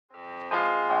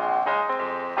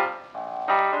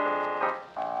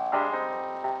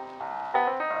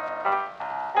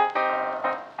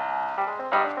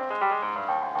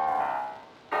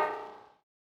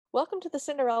the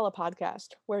Cinderella podcast,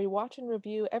 where we watch and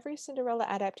review every Cinderella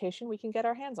adaptation we can get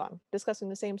our hands on, discussing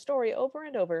the same story over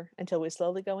and over until we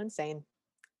slowly go insane.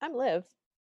 I'm Liv.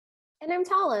 And I'm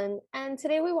Talon, and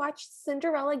today we watched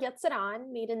Cinderella Gets It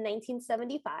On, made in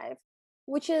 1975,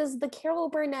 which is the Carol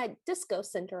Burnett disco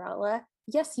Cinderella.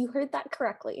 Yes, you heard that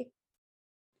correctly.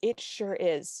 It sure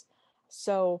is.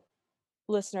 So,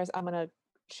 listeners, I'm going to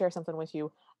share something with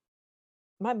you.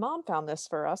 My mom found this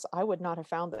for us. I would not have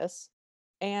found this.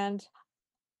 And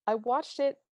I watched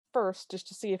it first just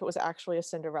to see if it was actually a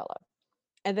Cinderella.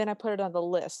 And then I put it on the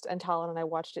list, and Talon and I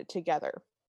watched it together.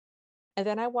 And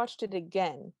then I watched it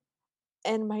again.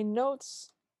 And my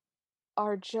notes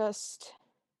are just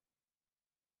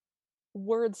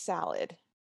word salad,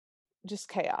 just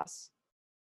chaos.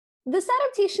 This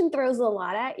adaptation throws a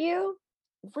lot at you.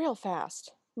 Real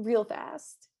fast. Real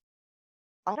fast.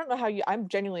 I don't know how I'm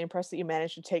genuinely impressed that you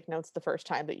managed to take notes the first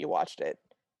time that you watched it.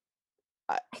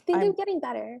 I think I'm getting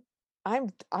better.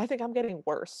 I think I'm getting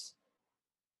worse.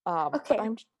 Okay. But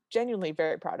I'm genuinely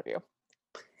very proud of you.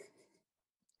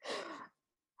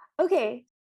 Okay.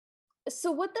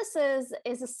 So what this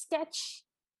is a sketch,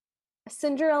 a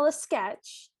Cinderella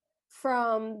sketch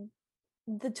from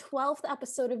the 12th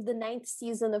episode of the 9th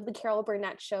season of the Carol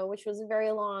Burnett Show, which was a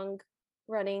very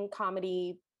long-running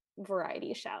comedy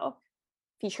variety show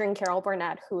featuring Carol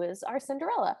Burnett, who is our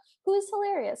Cinderella, who is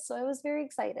hilarious. So I was very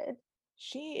excited.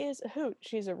 She is a hoot.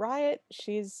 She's a riot.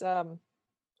 She's, I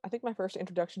think my first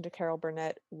introduction to Carol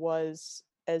Burnett was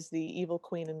as the evil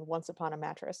queen in Once Upon a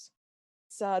Mattress.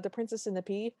 It's The Princess and the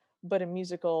Pea, but a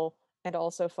musical and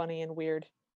also funny and weird.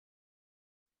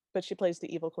 But she plays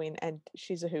the evil queen, and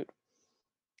she's a hoot.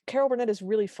 Carol Burnett is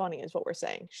really funny, is what we're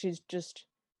saying. She's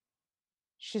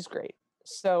great.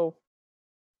 So,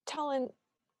 Talon,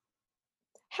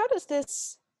 how does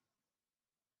this,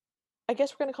 I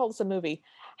guess we're going to call this a movie.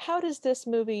 How does this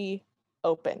movie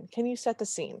open? Can you set the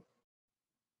scene?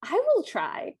 I will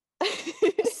try.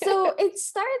 So it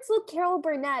starts with Carol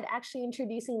Burnett actually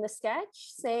introducing the sketch,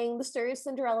 saying the story of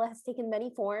Cinderella has taken many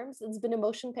forms. It's been a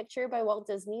motion picture by Walt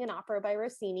Disney, an opera by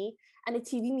Rossini, and a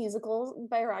TV musical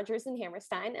by Rodgers and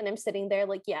Hammerstein. And I'm sitting there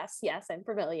like, yes, I'm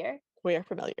familiar. We are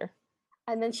familiar.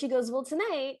 And then she goes, well,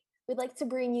 tonight we'd like to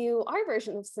bring you our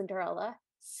version of Cinderella.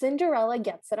 Cinderella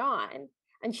Gets It On.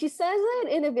 And she says it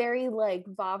in a very like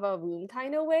va-va voom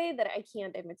kind of way that I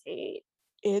can't imitate.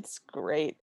 It's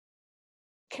great.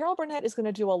 Carol Burnett is going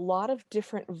to do a lot of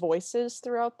different voices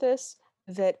throughout this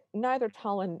that neither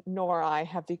Talon nor I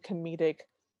have the comedic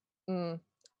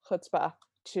chutzpah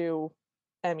to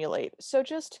emulate. So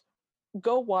just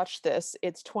go watch this.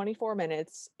 It's 24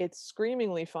 minutes. It's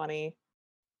screamingly funny.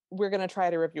 We're going to try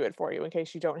to review it for you in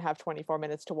case you don't have 24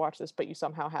 minutes to watch this, but you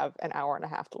somehow have an hour and a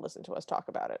half to listen to us talk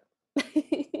about it.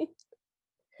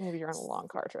 Maybe you're on a long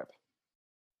car trip.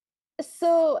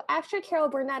 So after Carol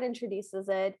Burnett introduces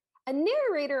it, a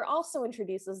narrator also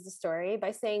introduces the story by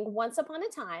saying, once upon a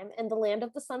time, in the land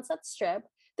of the Sunset Strip,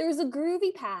 there was a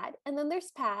groovy pad, and then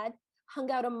there's Pad, hung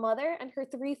out a mother and her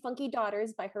 3 funky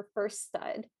daughters by her first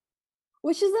stud,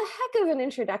 which is a heck of an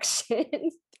introduction.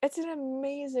 It's an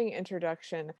amazing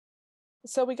introduction.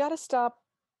 So we got to stop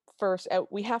first.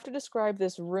 We have to describe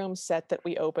this room set that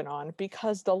we open on,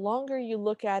 because the longer you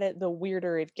look at it, the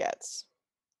weirder it gets.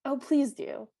 Oh, please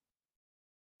do.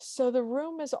 So the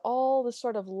room is all the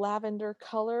sort of lavender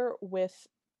color with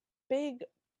big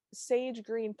sage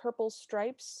green purple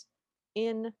stripes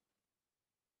in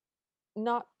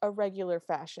not a regular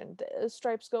fashion. The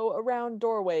stripes go around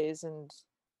doorways and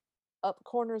up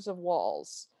corners of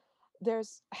walls.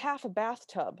 There's half a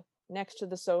bathtub next to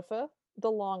the sofa, the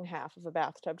long half of a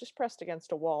bathtub just pressed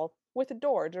against a wall with a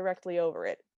door directly over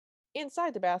it.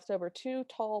 Inside the bathtub are 2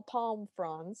 tall palm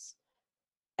fronds,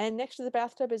 and next to the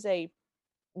bathtub is a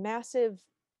massive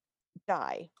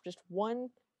die, just one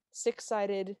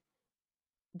 6-sided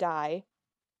die,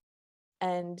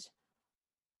 and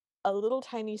a little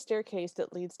tiny staircase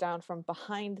that leads down from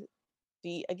behind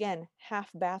the, again, half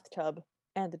bathtub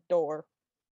and the door.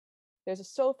 There's a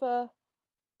sofa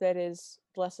that is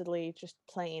blessedly just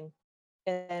plain,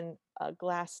 and a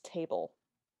glass table.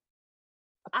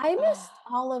 I missed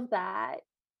all of that.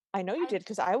 I know you did,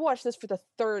 because I watched this for the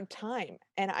 3rd time,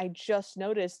 and I just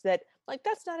noticed that, like,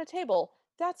 that's not a table.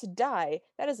 That's a die.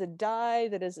 That is a die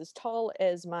that is as tall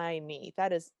as my knee.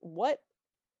 That is what?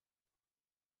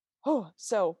 Oh,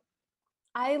 so.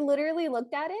 I literally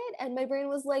looked at it, and my brain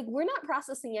was like, we're not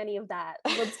processing any of that.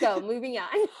 Let's go, moving on.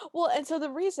 Well, and so the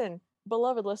reason,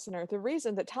 beloved listener, the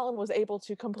reason that Talon was able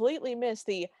to completely miss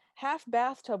the half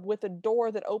bathtub with a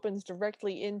door that opens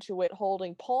directly into it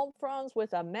holding palm fronds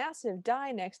with a massive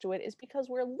die next to it is because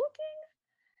we're looking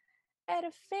at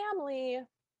a family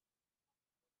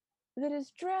that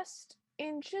is dressed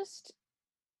in just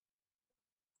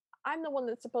I'm the one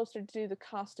that's supposed to do the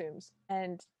costumes,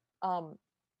 and, um,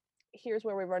 here's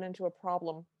where we run into a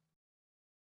problem.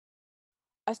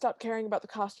 I stopped caring about the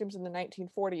costumes in the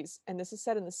 1940s, and this is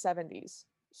set in the 70s.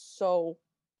 So,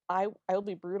 I'll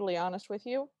be brutally honest with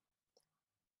you,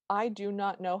 I do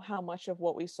not know how much of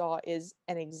what we saw is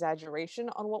an exaggeration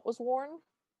on what was worn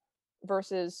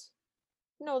versus,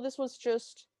 no, this was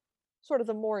just sort of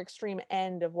the more extreme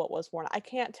end of what was worn. I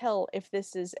can't tell if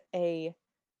this is a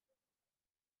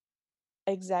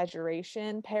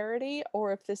exaggeration parody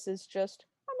or if this is just,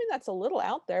 I mean, that's a little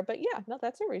out there, but yeah, no,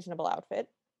 that's a reasonable outfit.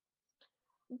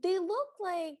 They look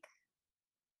like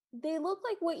they look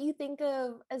like what you think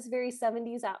of as very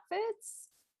 70s outfits,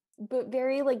 but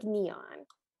very like neon.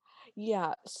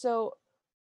 Yeah, so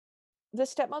the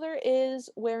stepmother is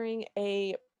wearing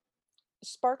a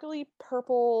sparkly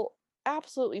purple,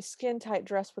 absolutely skin tight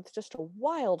dress with just a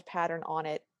wild pattern on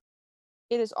it.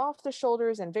 It is off the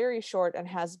shoulders and very short and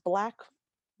has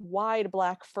wide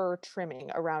black fur trimming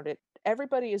around it.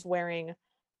 Everybody is wearing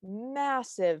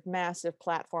massive, massive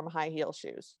platform high heel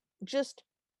shoes. Just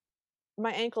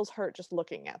my ankles hurt just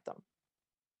looking at them.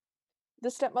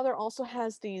 The stepmother also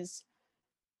has these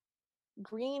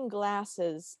green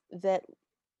glasses that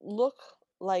look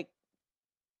like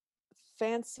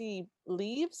fancy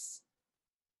leaves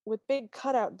with big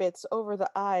cutout bits over the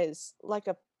eyes, like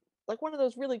one of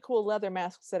those really cool leather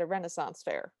masks at a Renaissance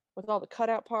fair with all the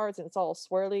cutout parts and it's all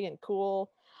swirly and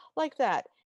cool, like that.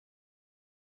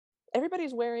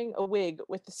 Everybody's wearing a wig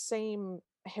with the same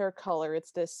hair color.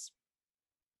 It's this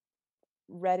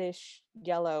reddish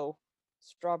yellow,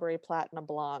 strawberry platinum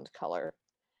blonde color.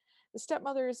 The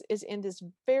stepmother's is in this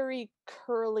very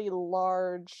curly,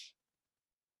 large,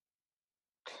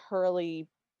 curly,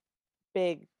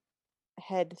 big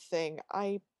head thing.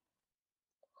 I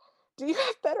Do you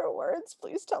have better words?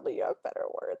 Please tell me you have better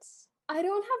words. I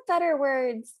don't have better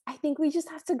words. I think we just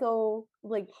have to go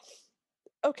like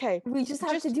Okay, we just have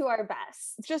to just do our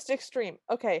best. just extreme.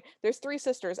 Okay, there's 3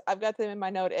 sisters. I've got them in my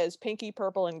note as pinky,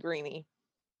 purple, and greeny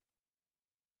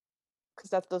because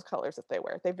that's those colors that they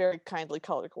wear. They very kindly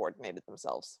color coordinated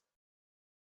themselves.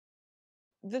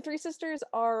 The 3 sisters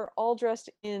are all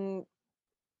dressed in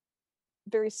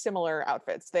very similar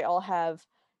outfits. They all have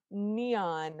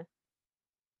neon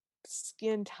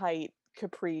skin tight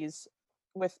capris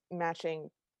with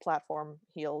matching platform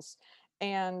heels,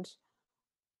 and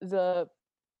the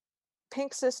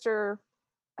pink sister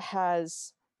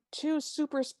has 2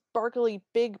 super sparkly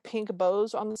big pink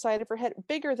bows on the side of her head,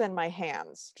 bigger than my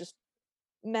hands, just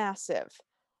massive,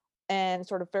 and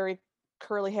sort of very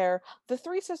curly hair. The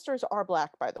 3 sisters are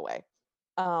black, by the way.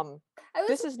 Um, I was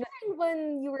this is n wondering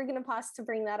when you were gonna pause to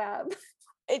bring that up.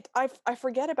 I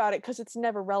forget about it because it's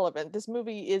never relevant. This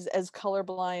movie is as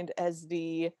colorblind as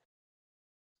the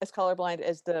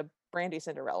Brandy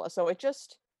Cinderella, so it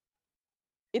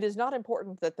is not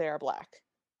important that they are black.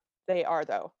 They are,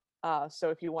 though, so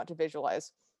if you want to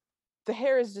visualize. The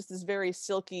hair is just this very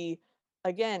silky,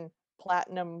 again,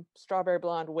 platinum strawberry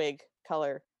blonde wig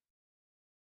color.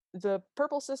 The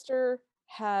purple sister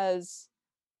has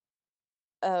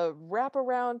a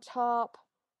wraparound top.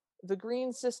 The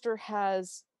green sister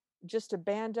has just a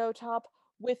bandeau top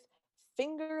with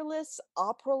fingerless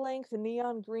opera length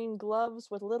neon green gloves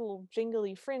with little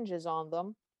jingly fringes on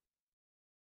them.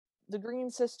 The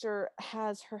green sister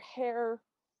has her hair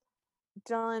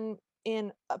done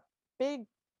in a big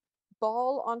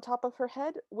ball on top of her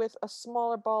head with a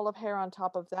smaller ball of hair on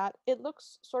top of that. It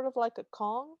looks sort of like a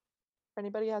Kong, if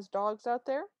anybody has dogs out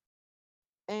there.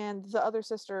 And the other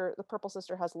sister, the purple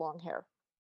sister, has long hair.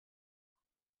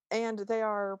 And they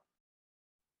are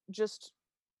just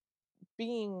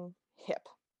being hip.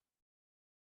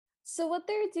 So what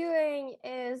they're doing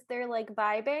is they're like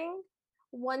vibing.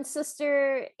 One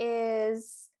sister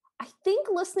is, I think,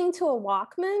 listening to a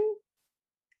Walkman,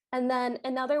 and then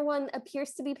another one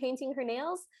appears to be painting her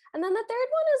nails, and then the third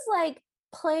one is like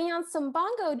playing on some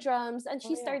bongo drums, and Oh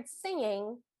she yeah. starts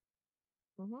singing.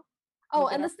 Mhm. Oh,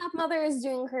 With an and the up stepmother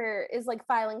is like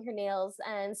filing her nails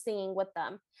and singing with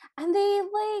them. And they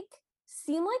like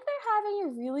seem like they're having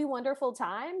a really wonderful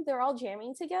time. They're all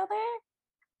jamming together.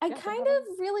 I Yeah, they're kind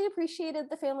having of really appreciated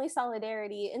the family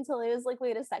solidarity until it was like,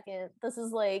 wait a second, this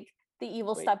is like the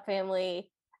evil wait, step family.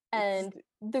 this is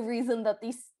And the reason that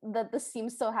this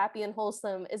seems so happy and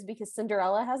wholesome is because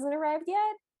Cinderella hasn't arrived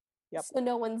yet. yep, So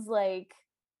no one's like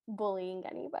bullying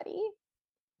anybody.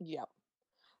 yep.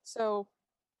 So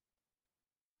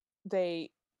they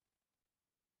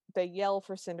they yell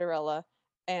for Cinderella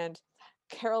and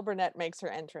Carol Burnett makes her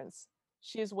entrance.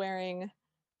 She is wearing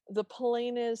the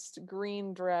plainest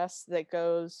green dress that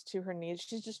goes to her knees.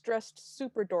 She's just dressed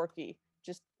super dorky,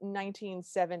 just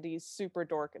 1970s super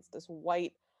dork. It's this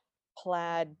white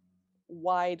plaid,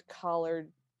 wide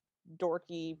collared,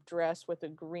 dorky dress with a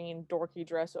green dorky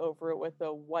dress over it with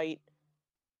a white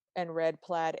and red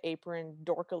plaid apron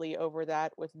dorkily over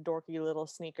that with dorky little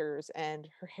sneakers, and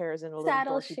her hair is in a little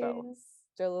Saddle dorky bow. shoes.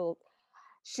 They're little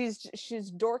she's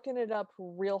dorking it up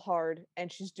real hard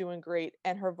and she's doing great,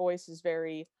 and her voice is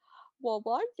very, well,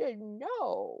 I didn't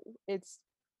know. It's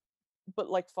but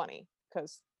like funny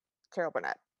because Carol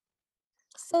Burnett.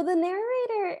 So the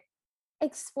narrator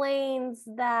explains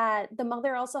that the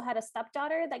mother also had a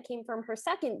stepdaughter that came from her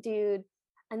second dude,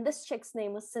 and this chick's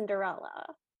name was Cinderella.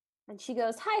 And she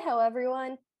goes, "Hi, ho,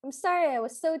 everyone. I'm sorry I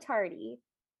was so tardy."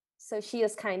 So she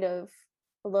is kind of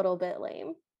a little bit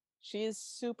lame. She is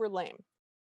super lame.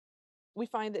 We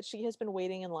find that she has been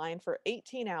waiting in line for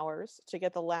 18 hours to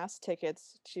get the last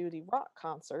tickets to the rock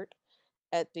concert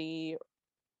at the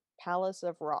Palace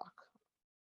of Rock.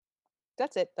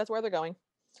 That's it. That's where they're going.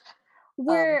 Um,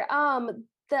 Where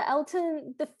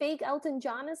the fake Elton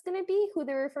John is gonna be, who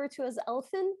they refer to as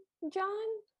Elfin John.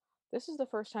 this is the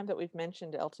first time that we've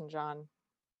mentioned Elton John.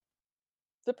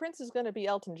 The prince is going to be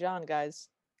Elton John, guys.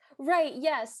 Right,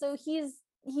 yes. So he's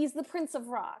the Prince of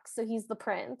Rock. So he's the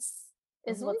prince,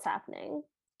 is Hmm. what's happening.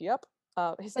 Yep.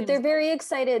 His But name is they're very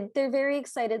excited. They're very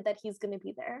excited that he's gonna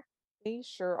be there. They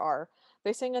sure are.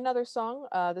 They sing another song.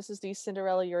 This is the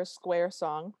Cinderella You're a Square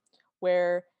song,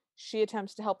 where she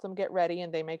attempts to help them get ready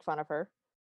and they make fun of her.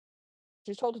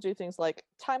 She's told to do things like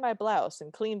tie my blouse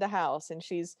and clean the house, and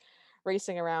she's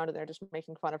racing around and they're just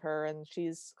making fun of her, and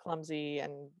she's clumsy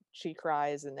and she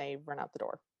cries and they run out the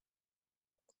door.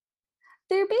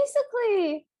 They're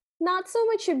basically not so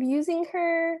much abusing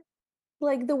her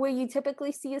like the way you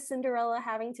typically see a Cinderella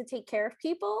having to take care of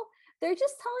people. They're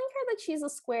just telling her that she's a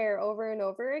square over and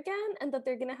over again and that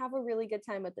they're going to have a really good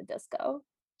time at the disco.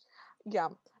 Yeah,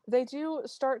 they do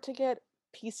start to get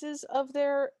pieces of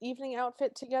their evening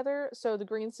outfit together. So the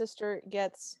Green Sister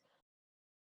gets,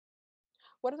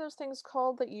 what are those things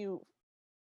called that you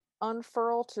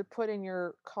unfurl to put in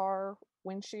your car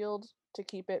windshield to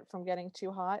keep it from getting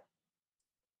too hot?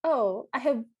 Oh, I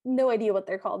have no idea what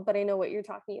they're called, but I know what you're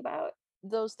talking about.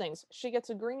 Those things. She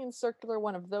gets a green circular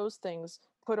one of those things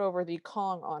put over the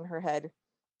Kong on her head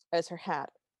as her hat.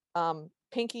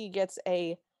 Pinky gets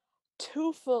a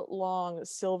 2 foot long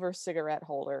silver cigarette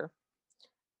holder,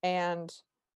 and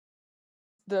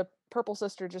the purple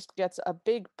sister just gets a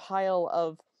big pile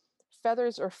of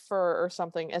feathers or fur or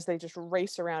something as they just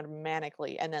race around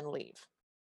manically and then leave.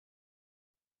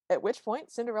 At which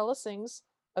point, Cinderella sings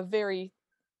a very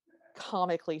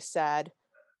comically sad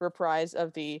reprise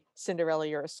of the Cinderella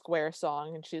You're a Square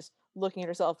song, and she's looking at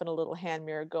herself in a little hand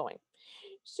mirror going,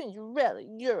 Cinderella,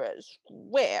 you're a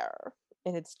square.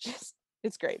 And it's just,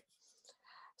 it's great.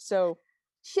 So,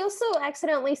 She also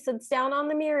accidentally sits down on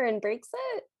the mirror and breaks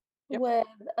it yep, with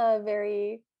a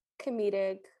very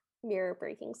comedic mirror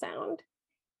breaking sound.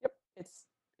 yep, it's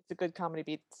a good comedy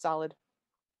beat, solid.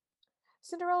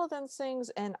 Cinderella then sings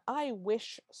an I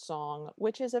Wish song,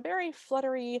 which is a very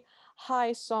fluttery,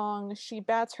 high song. She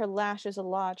bats her lashes a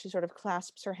lot. She sort of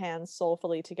clasps her hands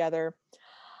soulfully together.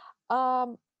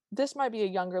 Um, this might be a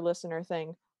younger listener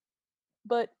thing,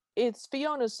 but it's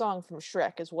Fiona's song from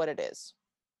Shrek, is what it is.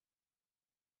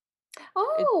 It,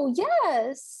 Oh,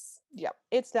 yes. yep,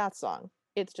 it's that song.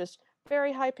 It's just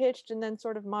very high pitched and then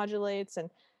sort of modulates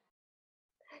and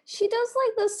She does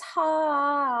like this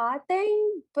ha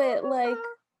thing,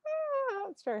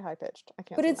 it's very high pitched. I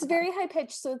can't but sing it's that high. very high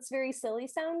pitched, so it's very silly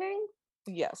sounding.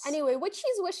 Yes. Anyway, what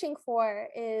she's wishing for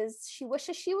is she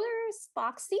wishes she was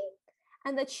Foxy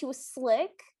and that she was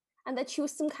slick and that she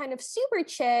was some kind of super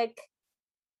chick,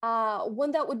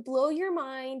 one that would blow your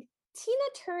mind. Tina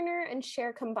Turner and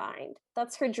Cher combined.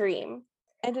 That's her dream.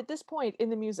 And at this point in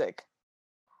the music,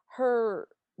 her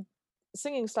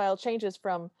singing style changes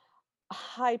from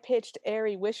high pitched,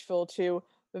 airy, wishful to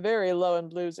very low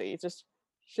and bluesy. Just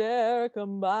share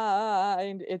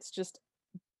combined. It's just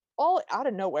all out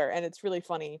of nowhere, and it's really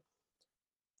funny.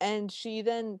 And she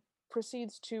then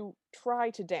proceeds to try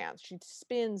to dance. She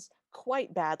spins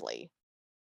quite badly,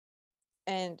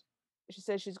 and she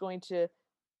says she's going to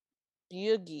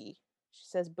boogie. She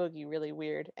says boogie really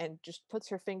weird, and just puts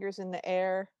her fingers in the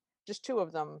air, just two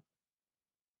of them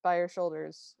by her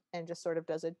shoulders, and just sort of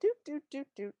does a doot doot doot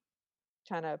doot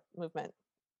kind of movement.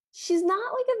 She's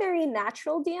not like a very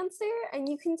natural dancer, and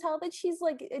you can tell that she's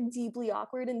like a deeply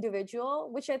awkward individual,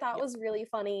 which I thought Yep. was really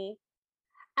funny.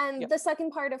 And Yep. the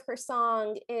second part of her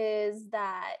song is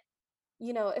that,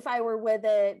 if I were with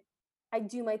it, I'd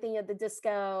do my thing at the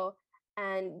disco.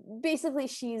 And basically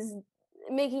she's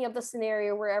making up the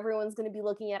scenario where everyone's going to be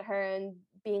looking at her and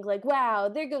being like, wow,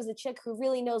 there goes a chick who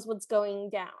really knows what's going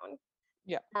down.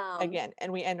 Yeah. um Again,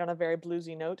 and we end on a very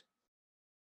bluesy note.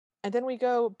 And then we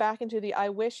go back into the I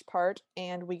wish part,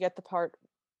 and we get the part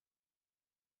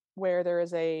where there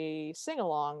is a sing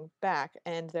along back,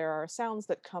 and there are sounds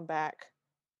that come back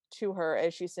to her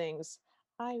as she sings,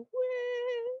 I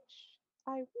wish,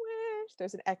 I wish.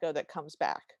 There's an echo that comes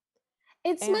back.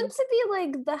 it's meant And to be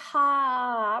like the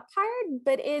ha part,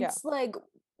 but yeah, it's like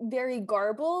very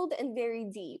garbled and very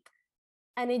deep,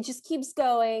 and it just keeps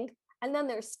going. And then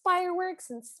there's fireworks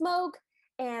and smoke,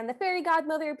 and the fairy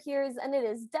godmother appears, and it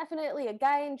is definitely a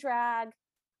guy in drag.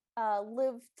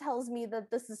 Liv tells me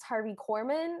that this is Harvey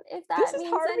Korman, if this that is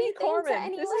means Harvey anything to Korman. This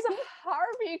anyone. is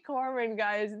Harvey Korman,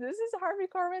 guys. This is Harvey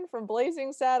Korman from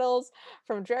Blazing Saddles,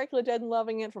 from Dracula Dead and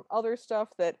Loving It, from other stuff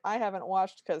that I haven't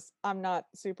watched because I'm not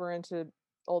super into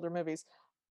older movies.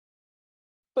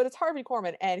 But it's Harvey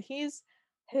Korman, and he's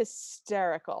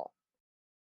hysterical.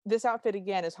 This outfit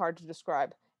again is hard to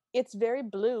describe. It's very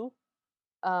blue.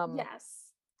 Um, Yes.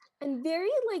 And very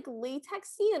like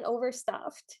latexy and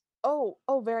overstuffed. oh,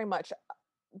 very much.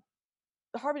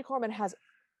 Harvey Korman has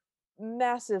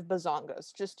massive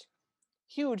bazongas, just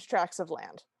huge tracts of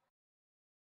land,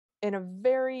 in a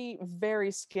very,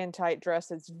 very skin tight dress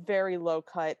that's very low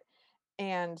cut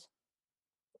and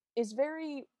is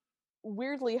very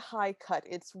weirdly high cut.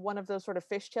 It's one of those sort of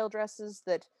fishtail dresses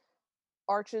that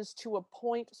arches to a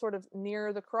point sort of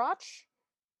near the crotch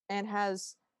and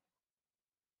has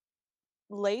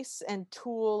lace and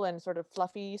tulle and sort of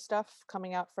fluffy stuff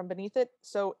coming out from beneath it.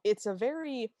 So it's a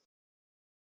very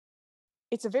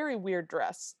weird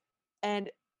dress. And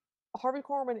Harvey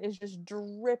Korman is just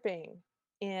dripping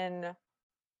in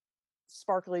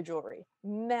sparkly jewelry,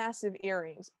 massive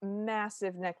earrings,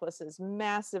 massive necklaces,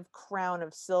 massive crown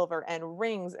of silver, and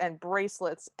rings and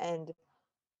bracelets and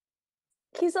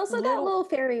He's also got little little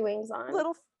fairy wings on.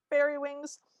 little fairy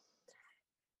wings.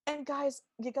 And guys,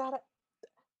 you gotta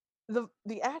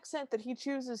the accent that he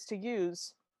chooses to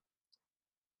use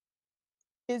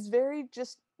is very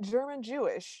just German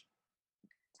Jewish.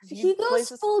 He He goes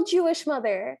places full Jewish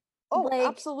mother. oh, Like,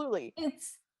 absolutely.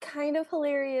 it's kind of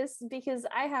hilarious because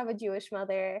I have a Jewish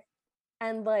mother,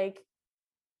 and like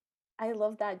I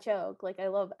love that joke. Like I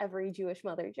love every Jewish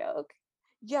mother joke.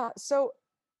 Yeah, so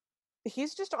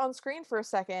he's just on screen for a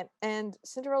second, and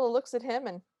Cinderella looks at him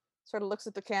and sort of looks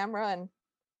at the camera and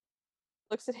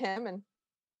looks at him and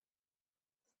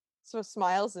sort of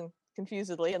smiles and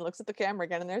confusedly and looks at the camera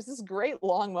again. And there's this great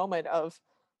long moment of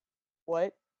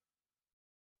what?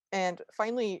 And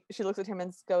finally, she looks at him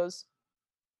and goes,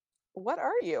 "What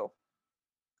are you?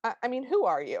 I mean, who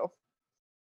are you?"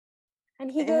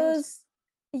 And he And goes,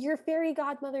 "Your fairy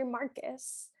godmother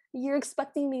Marcus. You're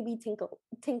expecting maybe Tinklebell.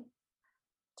 He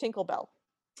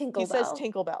says Tinkerbell."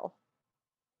 Tinklebell.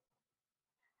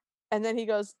 And then he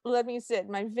goes, "Let me sit.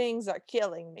 My wings are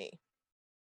killing me."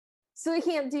 So he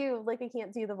can't do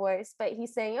the voice, but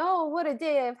he's saying, "Oh, what a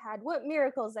day I've had! What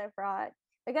miracles I've brought!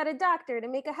 I got a doctor to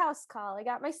make a house call. I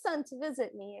got my son to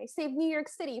visit me. I saved New York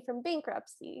City from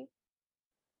bankruptcy."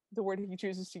 The word he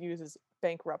chooses to use is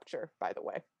bank rupture, by the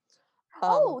way. Um,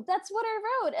 Oh, that's what I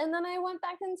wrote. And then I went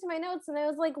back into my notes and I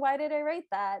was like, why did I write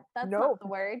that? That's not nope. the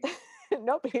word.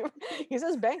 Nope. He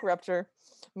says bank rupture.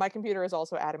 My computer is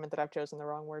also adamant that I've chosen the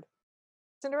wrong word.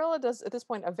 Cinderella does, at this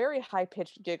point, a very high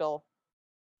pitched giggle,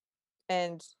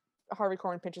 and Harvey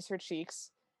Korman pinches her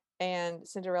cheeks, and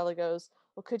Cinderella goes,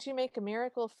 "Well, could you make a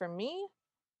miracle for me?"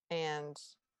 And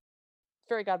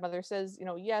Fairy Godmother says,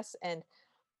 yes. And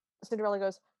Cinderella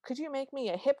goes, "Could you make me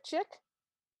a hip chick?"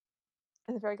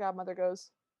 And the Fairy Godmother goes,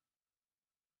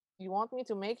 "You want me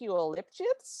to make you a lip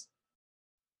chits?"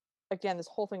 Again, this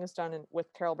whole thing is done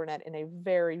with Carol Burnett in a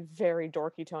very, very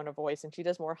dorky tone of voice, and she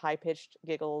does more high pitched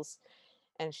giggles.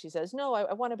 And she says, "No,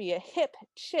 I want to be a hip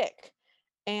chick."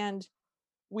 And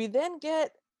we then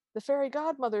get the Fairy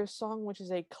Godmother's song, which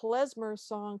is a klezmer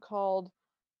song called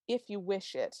 "If You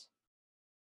Wish It."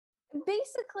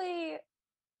 Basically,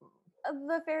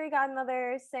 the fairy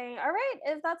godmother is saying, all right,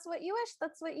 if that's what you wish,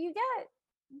 that's what you get.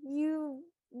 You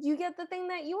get the thing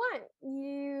that you want.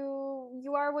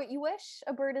 You are what you wish.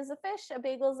 A bird is a fish, a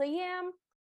bagel is a yam.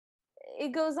 It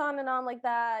goes on and on like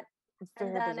that.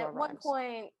 And Very then bizarre at one rhymes.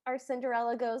 point, our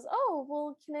Cinderella goes, "Oh,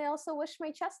 well, can I also wish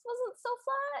my chest wasn't so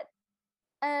flat?"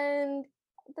 And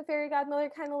the fairy godmother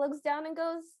kind of looks down and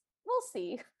goes, "We'll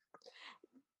see."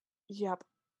 Yep.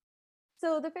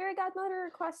 So the fairy godmother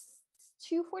requests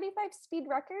 245 speed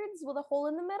records with a hole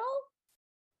in the middle.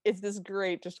 It's this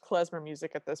great, just klezmer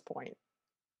music at this point.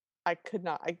 I could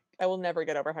not, I will never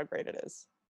get over how great it is.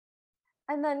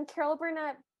 And then Carol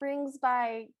Burnett brings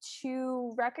by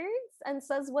 2 records and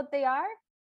says what they are.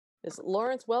 It's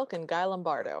Lawrence Welk and Guy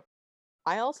Lombardo.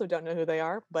 I also don't know who they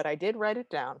are, but I did write it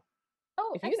down.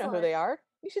 Oh, If you know who excellent. they are,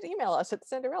 you should email us at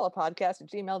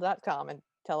cinderellapodcast@gmail.com and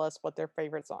tell us what their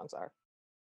favorite songs are.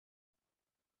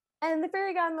 And the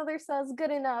fairy godmother says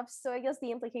good enough, so I guess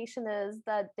the implication is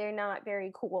that they're not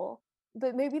very cool.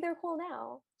 But maybe they're cool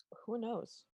now. Who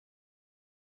knows?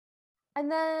 And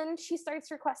then she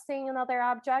starts requesting another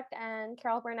object, and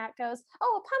Carol Burnett goes,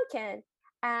 "Oh, a pumpkin."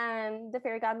 And the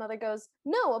fairy godmother goes,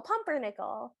 "No, a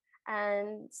pumpernickel."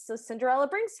 And so Cinderella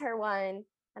brings her one,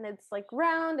 and it's like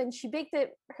round, and she baked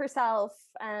it herself.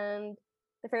 And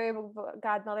the fairy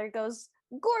godmother goes,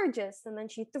 "Gorgeous." And then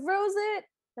she throws it,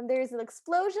 and there's an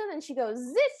explosion, and she goes,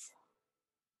 "Zit."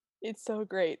 It's so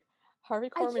great. Harvey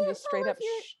I Korman can't just tell straight if up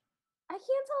you're I can't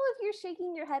tell if you're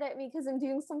shaking your head at me because I'm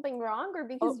doing something wrong or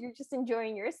because oh, you're just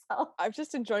enjoying yourself. I'm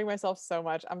just enjoying myself so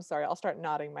much. I'm sorry. I'll start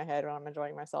nodding my head when I'm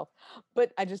enjoying myself.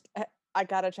 But I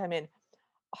gotta chime in.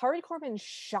 Harvey Korman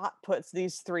shot puts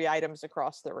these 3 items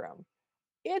across the room.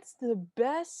 It's the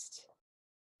best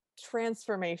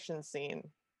transformation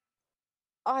scene.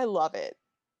 I love it.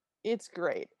 It's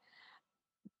great.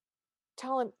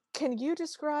 Talon, can you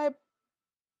describe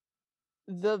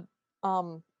the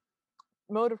um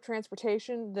mode of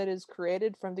transportation that is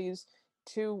created from these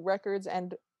 2 records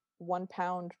and 1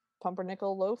 pound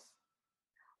pumpernickel loaf?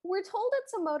 We're told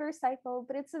it's a motorcycle,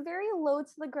 but it's a very low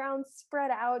to the ground,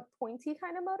 spread out, pointy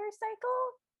kind of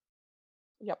motorcycle.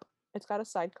 Yep, it's got a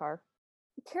sidecar.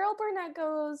 Carol Burnett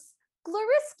goes,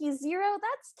 "Gloriski Zero,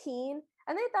 that's teen."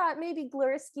 And they thought maybe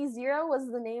Gloriski Zero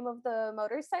was the name of the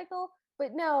motorcycle,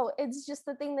 but no, it's just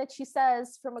the thing that she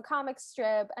says from a comic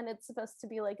strip, and it's supposed to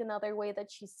be like another way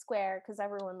that she's square because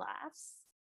everyone laughs.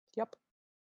 Yep.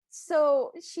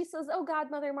 So she says, "Oh,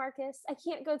 Godmother Marcus, I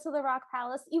can't go to the Rock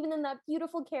Palace, even in that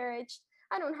beautiful carriage.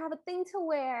 I don't have a thing to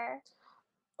wear."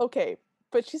 Okay,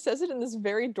 but she says it in this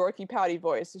very dorky, pouty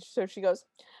voice. So she goes,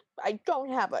 "I don't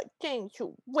have a thing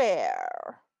to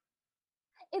wear."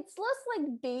 It's less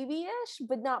like babyish,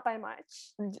 but not by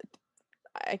much.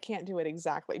 I can't do it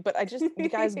exactly, but you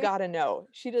guys gotta know.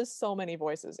 She does so many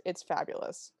voices. It's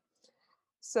fabulous.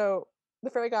 So the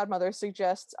fairy godmother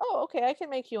suggests, "Oh, okay, I can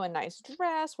make you a nice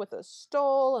dress with a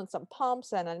stole and some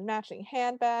pumps and a matching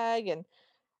handbag." And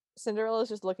Cinderella's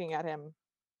just looking at him,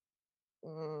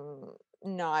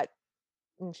 not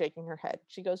shaking her head.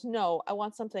 She goes, "No, I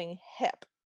want something hip."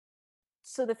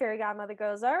 So the fairy godmother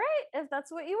goes, "All right, if that's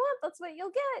what you want, that's what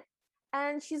you'll get."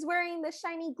 And she's wearing the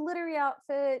shiny, glittery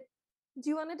outfit. Do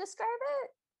you want to describe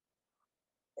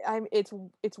it?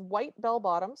 It's white bell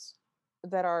bottoms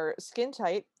that are skin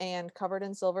tight and covered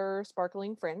in silver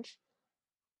sparkling fringe.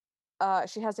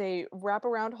 She has a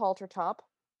wraparound halter top,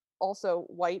 also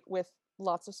white with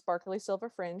lots of sparkly silver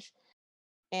fringe,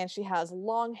 and she has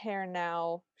long hair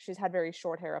now. She's had very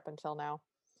short hair up until now,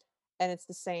 and it's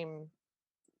the same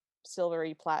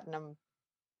silvery platinum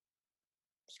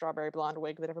strawberry blonde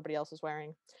wig that everybody else is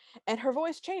wearing. And her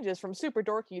voice changes from super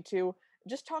dorky to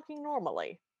just talking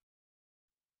normally.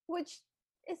 Which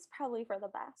is probably for the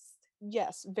best.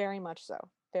 Yes, very much so.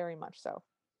 Very much so.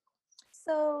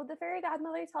 So the fairy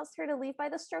godmother tells her to leave by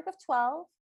the stroke of 12.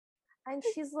 And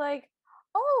she's like,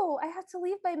 "Oh, I have to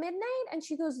leave by midnight?" And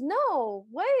she goes, "No,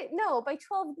 what? No, by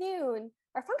 12 noon.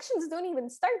 Our functions don't even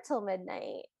start till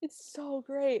midnight." It's so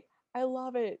great. I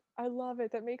love it. I love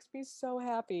it. That makes me so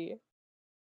happy.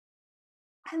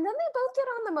 And then they both get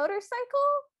on the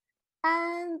motorcycle,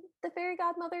 and the fairy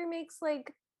godmother makes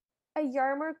like a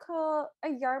yarmulke.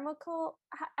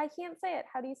 I can't say it.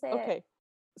 How do you say it? Okay.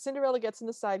 Cinderella gets in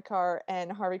the sidecar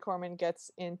and Harvey Korman gets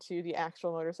into the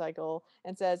actual motorcycle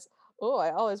and says, "Oh,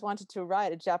 I always wanted to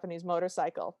ride a Japanese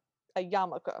motorcycle, a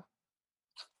Yamaka."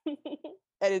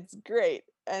 And it's great.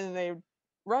 And they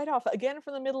ride off again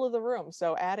from the middle of the room.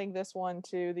 So adding this one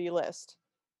to the list.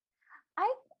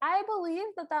 I I believe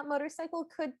that that motorcycle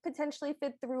could potentially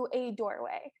fit through a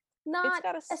doorway. It's Not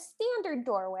got a standard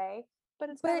doorway, but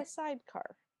it's got a but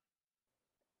sidecar.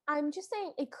 I'm just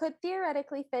saying it could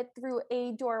theoretically fit through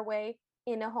a doorway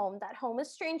in a home. That home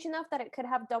is strange enough that it could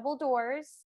have double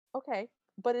doors. Okay.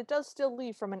 But it does still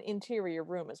leave from an interior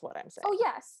room, is what I'm Oh, saying.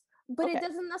 yes, but it Okay.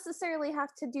 doesn't necessarily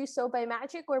have to do so by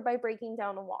magic or by breaking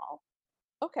down a wall.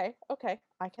 Okay. Okay.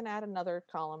 I can add another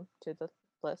column to the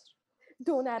list.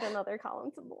 Don't add another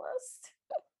column to the list.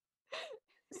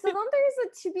 So then there's a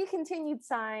to be continued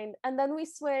sign, and then we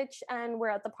switch and we're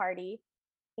at the party.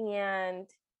 And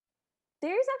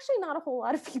there's actually not a whole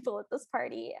lot of people at this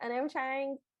party. And I'm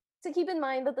trying to keep in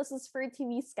mind that this is for a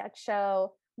TV sketch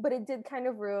show, but it did kind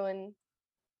of ruin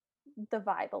the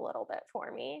vibe a little bit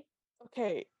for me.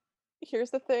 Okay.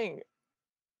 Here's the thing.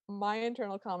 My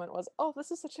internal comment was, "Oh,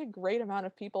 this is such a great amount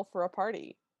of people for a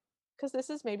party, because this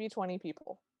is maybe 20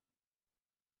 people,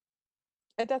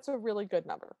 and that's a really good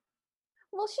number."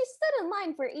 Well, she stood in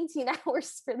line for 18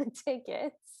 hours for the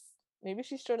tickets. Maybe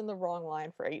she stood in the wrong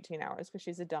line for 18 hours because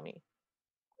she's a dummy.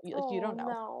 You Oh don't know.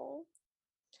 no.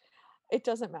 It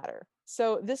doesn't matter.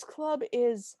 So this club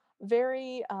is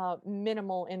very,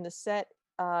 minimal in the set.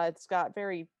 It's got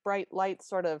very bright lights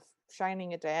sort of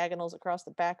shining at diagonals across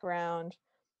the background.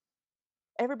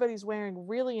 Everybody's wearing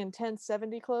really intense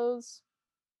 70 clothes.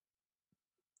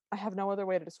 I have no other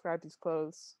way to describe these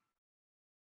clothes.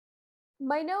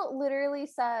 My note literally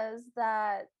says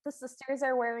that the sisters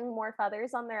are wearing more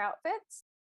feathers on their outfits.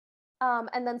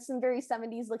 And then some very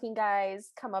 70s looking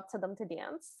guys come up to them to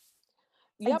dance.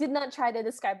 I Yep. did not try to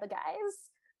describe the guys.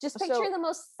 Just picture So, the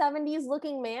most 70s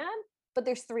looking man, but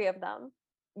there's three of them.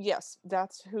 yes,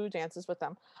 that's who dances with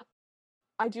them.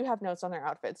 I do have notes on their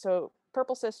outfits. So,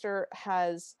 Purple Sister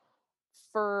has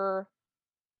fur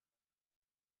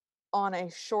on a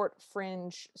short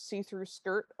fringe see-through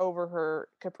skirt over her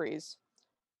capris.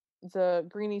 The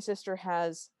Greenie Sister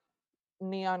has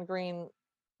neon green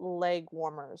leg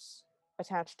warmers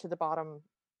attached to the bottom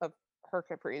of her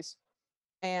capris.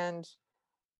 And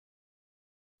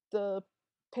the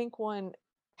pink one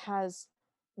has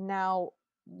now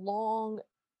long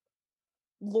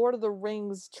Lord of the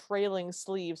Rings trailing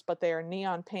sleeves, but they are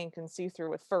neon pink and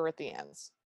see-through with fur at the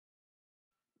ends.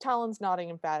 Talon's nodding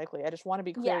emphatically. I just want to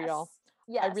be clear, y'all.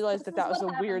 Yes. I Yes. realized This that is that was what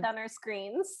a happened weird, on our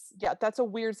screens. yeah, that's a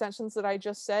weird sentence that I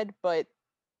just said, but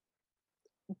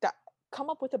that come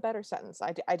up with a better sentence.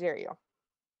 I dare you.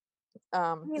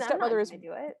 I The mean, I'm not stepmother is gonna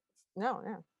do it. no,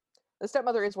 no. The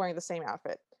stepmother is wearing the same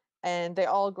outfit, and they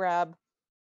all grab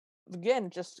again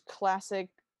just classic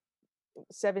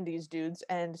 70s dudes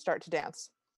and start to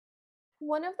dance.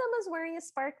 One of them is wearing a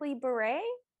sparkly beret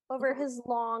over Mhm. his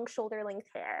long shoulder length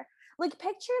hair. Like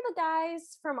picture the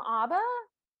guys from ABBA,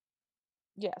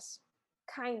 Yes,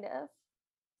 kind of.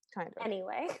 kind of.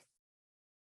 Anyway,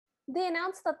 they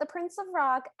announced that the Prince of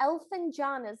Rock, Elton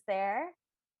John, is there,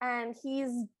 and he's,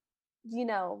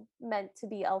 meant to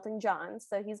be Elton John.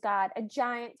 So he's got a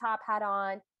giant top hat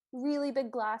on, really big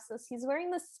glasses. He's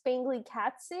wearing this spangly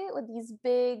catsuit with these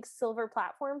big silver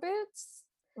platform boots.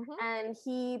 Mhm. And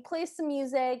he plays some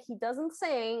music. He doesn't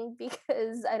sing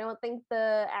because I don't think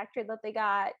the actor that they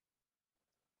got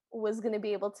was going to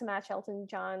be able to match Elton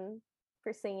John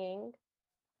for singing.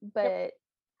 Yep. But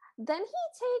then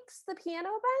he takes the piano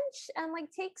bench and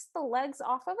like takes the legs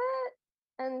off of it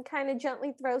and kind of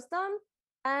gently throws them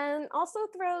and also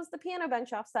throws the piano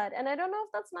bench offset. And I don't know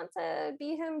if that's meant to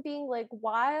be him being like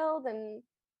wild and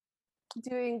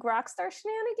doing rock star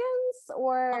shenanigans Uh,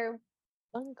 or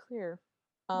unclear.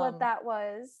 what Um, that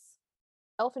was.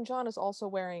 Elton John is also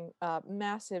wearing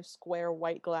massive square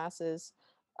white glasses,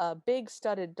 a big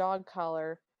studded dog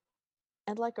collar,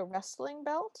 and like a wrestling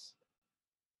belt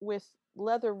with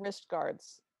leather wrist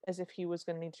guards, as if he was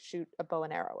going to need to shoot a bow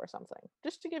and arrow or something.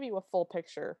 Just to give you a full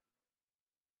picture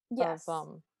of Yes,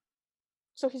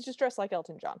 so he's just dressed like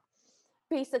Elton John.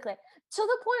 basically. To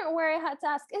the point where I had to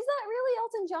ask, is that really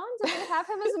Elton John? Did they have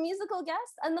him as a musical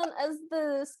guest? And then as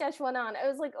the sketch went on, I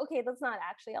was like, okay, that's not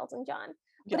actually Elton John.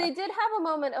 But Yeah, I did have a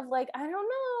moment of like, I don't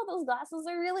know, those glasses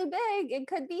are really big. It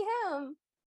could be him.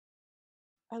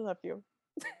 I love you.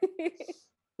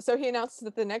 So he announced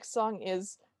that the next song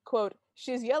is, quote,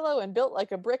 "She's yellow and built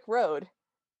like a brick road."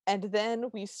 And then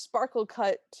we sparkle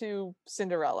cut to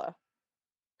Cinderella,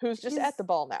 who's just at the She's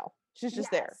ball now. She's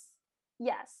just there. Yes.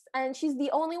 Yes. And she's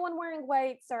the only one wearing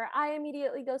white, so our eye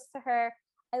immediately goes to her.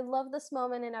 I love this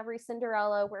moment in every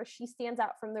Cinderella where she stands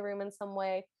out from the room in some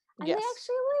way. And they Yes,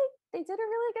 actually they did a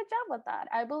really good job with that.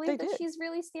 I they believe that did. she's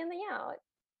really standing out.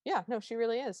 Yeah, no, she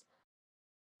really is.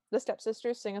 The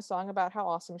stepsisters sing a song about how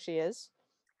awesome she is.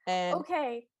 And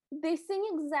Okay, they sing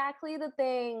exactly the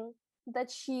thing that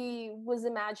she was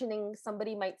imagining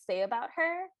somebody might say about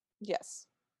her. yes,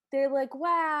 They're like,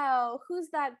 "Wow, who's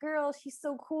that girl? She's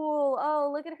so cool. Oh,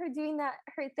 look at her doing that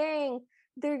her thing.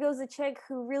 There goes a chick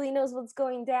who really knows what's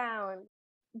going down."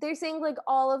 They're saying like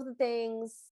all of the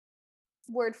things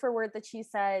word for word that she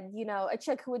said, a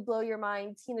chick who would blow your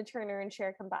mind, Tina Turner and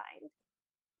Cher combined.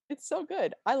 it's so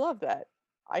good. I love that.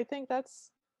 I think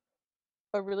that's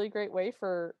a really great way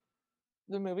for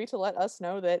the movie to let us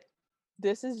know that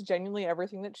this is genuinely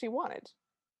everything that she wanted.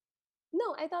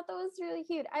 No, I thought that was really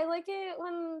cute. I like it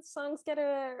when songs get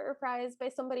a reprise by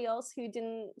somebody else who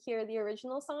didn't hear the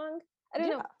original song. I don't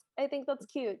know. Yeah. I think that's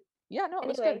cute. Yeah, no, it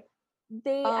was good. Anyway,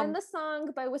 they end Um, the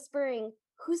song by whispering,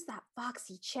 "Who's that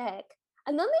foxy chick?"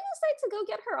 And then they decide to go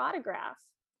get her autograph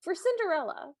for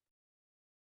Cinderella.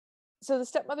 So the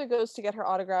stepmother goes to get her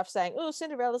autograph saying, "Ooh,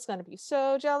 Cinderella's gonna be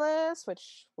so jealous,"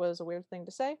 which was a weird thing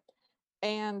to say.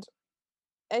 And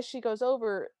as she goes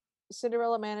over,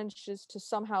 Cinderella manages to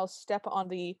somehow step on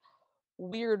the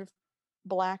weird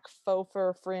black faux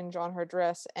fur fringe on her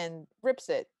dress and rips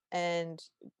it and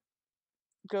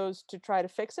goes to try to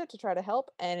fix it, to try to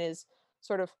help, and is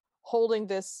sort of holding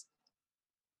this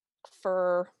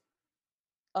fur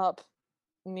up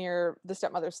near the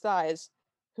stepmother's thighs,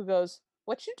 who goes,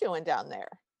 "What you doing down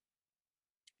there?"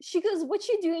 She goes, "What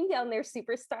you doing down there,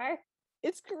 superstar?"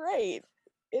 It's great.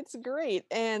 It's great.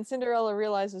 And Cinderella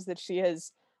realizes that she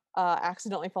has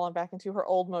accidentally fallen back into her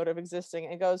old mode of existing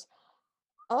and goes,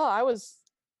 "Oh, I was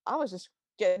just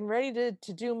getting ready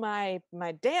to do my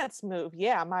dance move.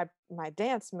 Yeah, my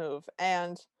dance move."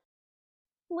 And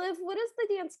Liv, what is the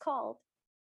dance called?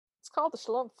 it's called the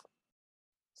schlumpf.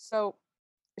 So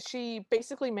she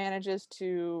basically manages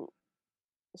to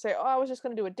say, "Oh, I was just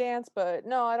going to do a dance, but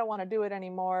no, I don't want to do it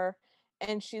anymore."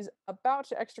 And she's about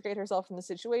to extricate herself from the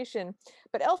situation,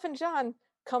 but Elfin John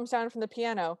comes down from the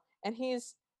piano, and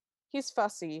he's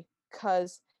fussy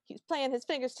because he's playing his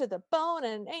fingers to the bone,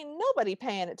 and ain't nobody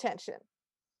paying attention.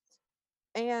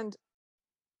 And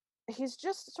he's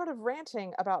just sort of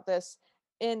ranting about this.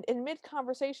 And in mid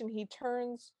conversation, he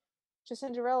turns to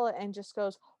Cinderella and just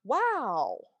goes,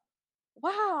 "Wow,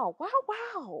 wow, wow,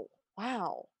 wow,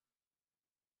 wow."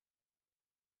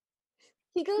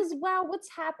 He goes, "Wow, what's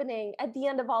happening?" at the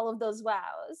end of all of those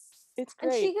wows. It's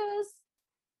And she great. goes,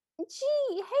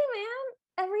 "Gee, hey man,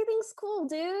 everything's cool,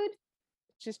 dude."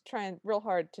 Just trying real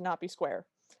hard to not be square.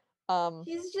 Um,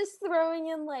 She's just throwing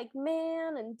in like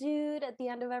man and dude at the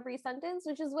end of every sentence,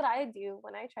 which is what I do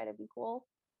when I try to be cool.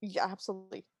 yeah,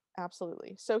 absolutely,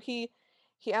 absolutely. So he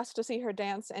asked to see her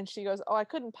dance, and she goes, "Oh, I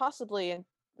couldn't possibly, and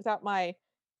without my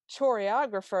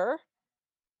choreographer."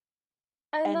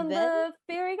 And And then then, the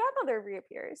fairy godmother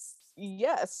reappears.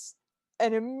 yes,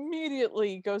 and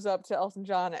immediately goes up to Elton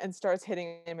John and starts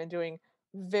hitting him and doing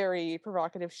very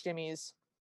provocative shimmies.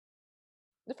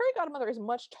 The fairy godmother is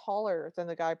much taller than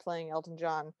the guy playing Elton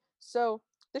John, so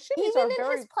the shimmies Even are in his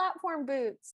very. platform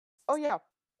boots. Oh yeah,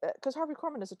 because Harvey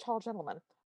Korman is a tall gentleman,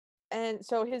 and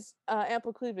so his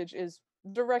ample cleavage is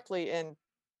directly in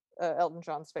Elton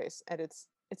John's face, and it's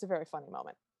a very funny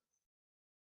moment.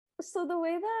 So the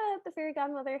way that the fairy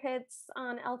godmother hits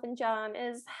on Elton John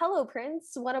is "Hello,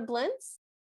 Prince, what a blintz,"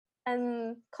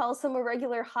 and calls him a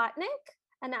regular hot Nick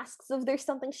and asks if there's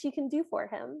something she can do for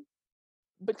him.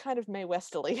 But kind of Mae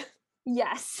Westerly.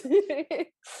 Yes.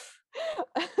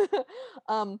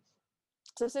 um,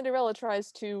 so Cinderella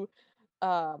tries to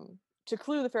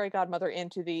clue the fairy godmother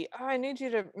into the, "Oh, I need you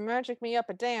to magic me up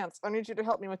a dance. I need you to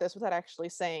help me with this," without actually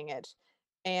saying it.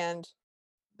 And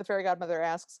the fairy godmother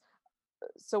asks,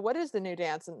 "So what is the new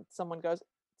dance?" And someone goes,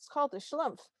 "It's called the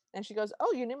schlumpf." And she goes,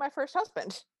 "Oh, you knew my first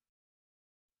husband."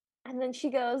 And then she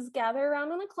goes, "Gather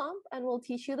around in a clump and we'll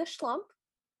teach you the schlump."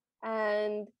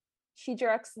 And she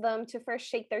directs them to first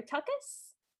shake their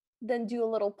tuckus, then do a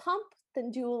little pump,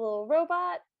 then do a little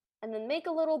robot, and then make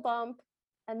a little bump.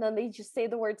 And then they just say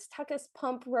the words tuckus,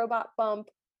 pump, robot, bump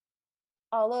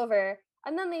all over.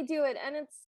 And then they do it. And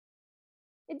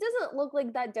it doesn't look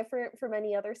like that different from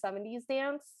any other 70s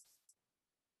dance.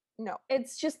 No.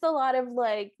 It's just a lot of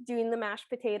like doing the mashed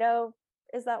potato.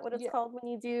 Is that what it's Yeah. called when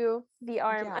you do the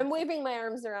arm? Yeah. I'm waving my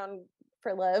arms around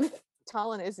for Liv.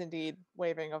 Talon is indeed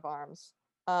waving of arms.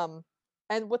 Um,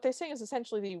 and what they sing is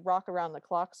essentially the rock around the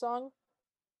clock song,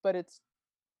 but it's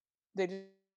they just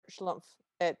schlumpf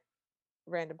at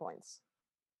random points.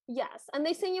 Yes, and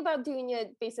they sing about doing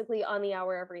it basically on the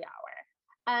hour every hour.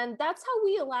 And that's how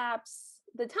we elapse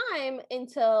the time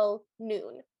until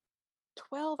noon.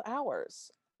 12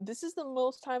 hours. This is the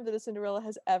most time that a Cinderella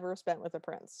has ever spent with a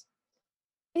prince.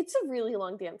 It's a really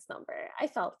long dance number. I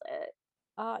felt it.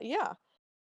 Yeah.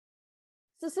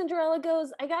 So Cinderella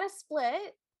goes, "I got to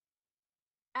split."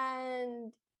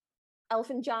 And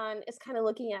Elfin John is kind of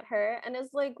looking at her and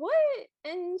is like, "What?"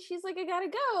 And she's like, "I got to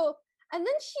go." And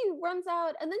then she runs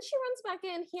out and then she runs back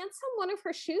in, hands him one of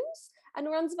her shoes, and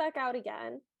runs back out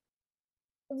again,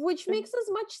 which And makes as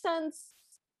much sense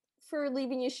for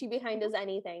leaving Yoshi behind mhm. as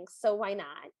anything. So why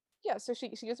not? Yeah, so she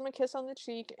gives him a kiss on the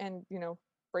cheek and,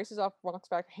 braces off, walks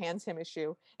back, hands him his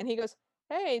shoe, and he goes,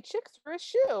 "Hey, chick threw a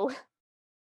shoe."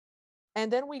 And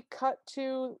then we cut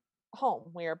to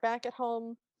home. We are back at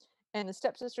home, and the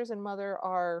stepsisters and mother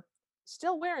are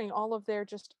still wearing all of their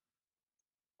just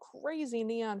crazy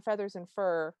neon feathers and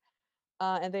fur,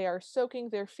 and they are soaking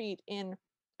their feet in.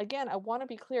 Again, I want to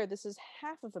be clear. This is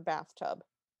half of a bathtub.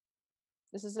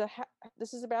 This is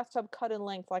a bathtub cut in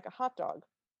length like a hot dog,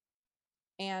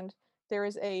 and there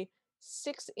is a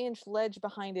 6-inch ledge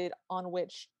behind it on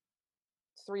which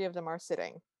 3 of them are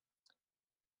sitting.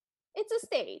 It's a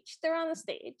stage. They're on the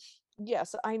stage.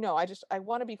 Yes, I know, I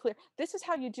wanna be clear. This is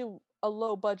how you do a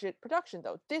low budget production,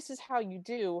 though. This is how you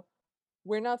do,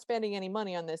 "We're not spending any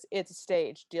money on this, it's a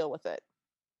stage, deal with it."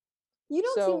 You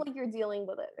don't seem So like you're dealing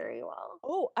with it very well.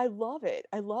 oh, I love it,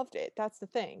 I loved it, that's the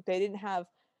thing. They didn't have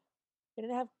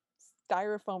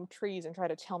styrofoam trees and try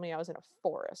to tell me I was in a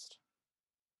forest.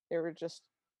 They were just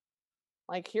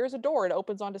like, "Here's a door, it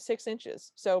opens onto 6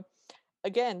 inches." So,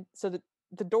 again,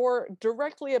 the door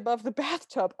directly above the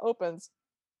bathtub opens,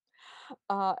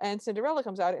 and Cinderella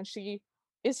comes out, and she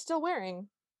is still wearing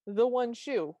the one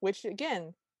shoe, which,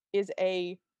 again, is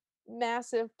a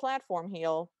massive platform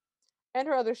heel, and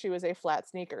her other shoe is a flat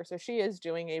sneaker, so she is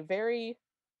doing a very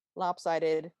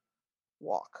lopsided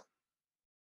walk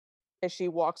as she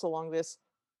walks along this,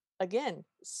 again,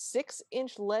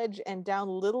 6-inch ledge and down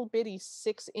little bitty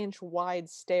 6-inch wide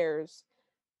stairs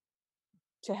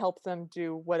to help them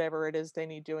do whatever it is they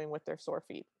need doing with their sore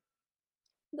feet.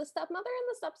 The stepmother and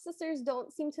the stepsisters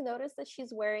don't seem to notice that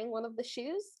she's wearing one of the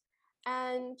shoes,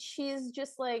 and she's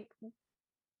just like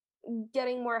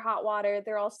getting more hot water.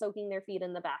 They're all soaking their feet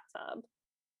in the bathtub.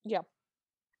 Yeah,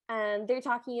 And they're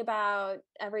talking about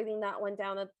everything that went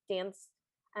down at the dance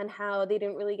and how they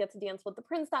didn't really get to dance with the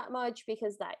prince that much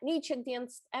because that new chick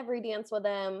danced every dance with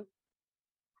him.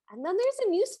 And then there's a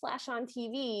news flash on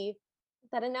TV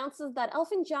that announces that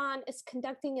Elton John is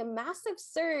conducting a massive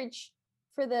search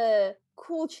for the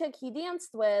cool chick he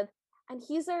danced with, and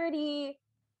he's already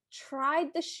tried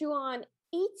the shoe on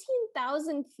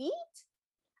 18,000 feet,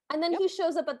 and then yep, he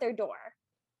shows up at their door.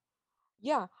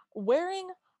 yeah, wearing,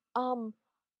 um,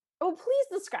 Oh,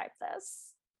 please describe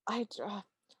this. I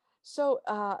so,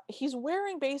 he's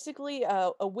wearing basically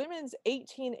a women's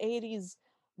 1880s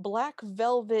black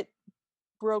velvet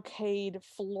brocade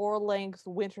floor-length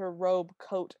winter robe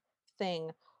coat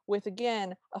thing with,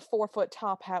 again, a 4-foot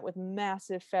top hat with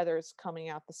massive feathers coming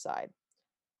out the side.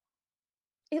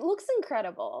 It looks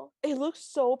incredible. It looks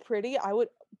so pretty. I would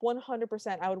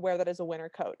 100% I would wear that as a winter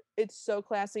coat. It's so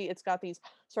classy. It's got these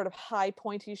sort of high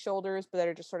pointy shoulders, but that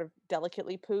are just sort of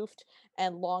delicately poofed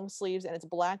and long sleeves, and it's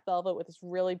black velvet with this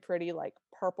really pretty like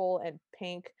purple and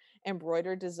pink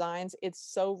embroidered designs. It's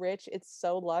so rich, it's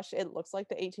so lush. It looks like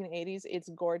the 1880s. It's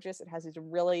gorgeous. It has these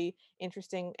really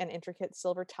interesting and intricate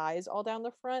silver ties all down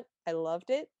the front. I loved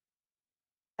it.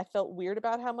 I felt weird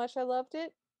about how much I loved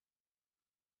it.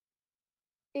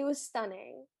 It was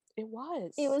stunning. It It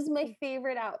was. was my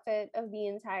favorite outfit of the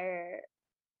entire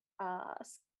uh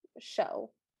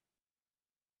show.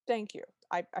 Thank you.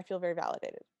 I feel very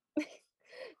validated.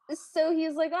 So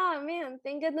he's like, "Oh man,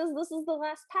 thank goodness this is the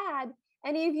last pad.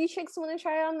 Any of you chicks want to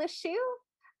try on this shoe?"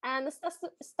 And the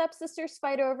stepsisters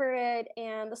fight over it,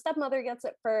 and the stepmother gets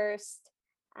it first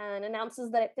and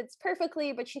announces that it fits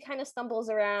perfectly, but she kind of stumbles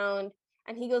around.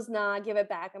 And he goes, "Nah, give it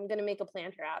back. I'm gonna make a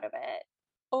planter out of it."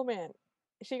 "Oh, man."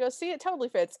 She goes, "See, it totally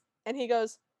fits." And he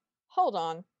goes, "Hold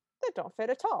on, that don't fit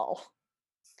at all.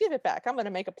 Give it back, I'm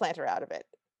gonna make a planter out of it."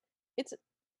 It's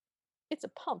it's a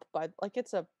pump, but like,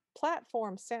 it's a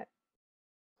platform set.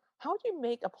 How would you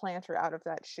make a planter out of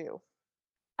that shoe?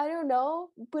 I don't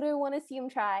know, but I want to see him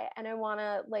try, and I want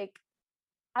to like,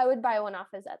 I would buy one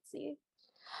off his Etsy.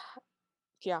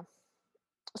 Yeah.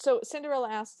 So Cinderella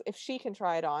asks if she can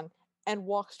try it on and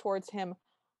walks towards him,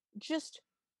 just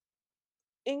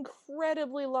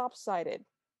incredibly lopsided.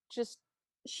 Just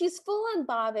She's full on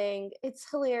bobbing. It's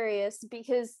hilarious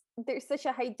because there's such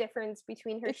a height difference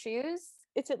between her it's shoes.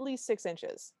 it's at least 6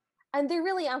 inches. And they're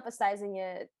really emphasizing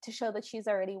it to show that she's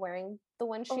already wearing the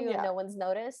one Oh, shoe and yeah, no one's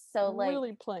noticed. So, like,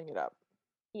 really playing it up.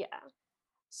 yeah.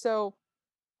 So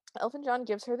Elton John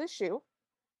gives her this shoe,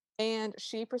 and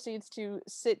she proceeds to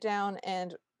sit down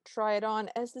and try it on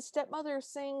as the stepmother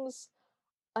sings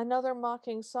another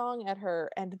mocking song at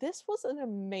her, and this was an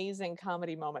amazing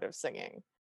comedy moment of singing.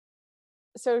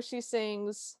 So she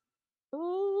sings,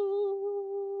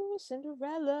 "Ooh,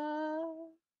 Cinderella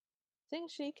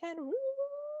thinks she can rule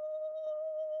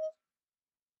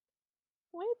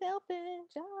with Elton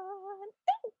John."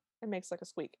 It makes like a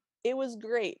squeak. It was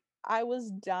great. I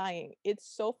was dying. It's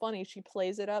so funny. She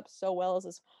plays it up so well as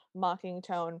this mocking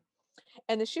tone.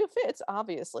 And the shoe fits,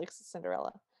 obviously, 'cause it's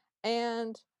Cinderella.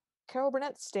 And Carol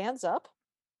Burnett stands up,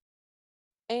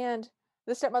 and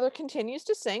the stepmother continues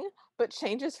to sing, but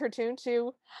changes her tune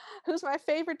to "Who's my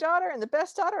favorite daughter and the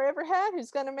best daughter I ever had,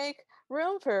 who's gonna make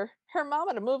room for her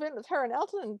mama to move in with her and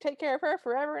Elton and take care of her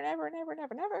forever and ever and ever and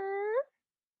ever and ever."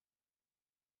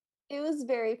 It was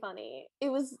very funny. It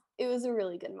was a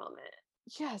really good moment.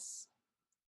 Yes.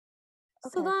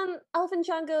 So Okay. then Elton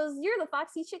John goes, "You're the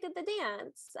foxy chick at the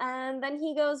dance." And then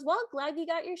he goes, "Well, glad you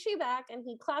got your shoe back." And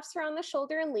he claps her on the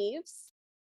shoulder and leaves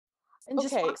and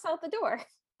just Okay. walks out the door.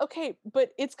 Okay,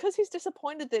 but it's because he's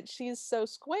disappointed that she's so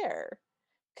square.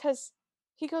 Because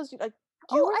he goes like,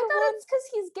 "You Oh, were I the thought one." it's because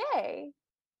he's gay.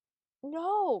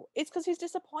 No, it's because he's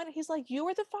disappointed. He's like, "You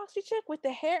were the foxy chick with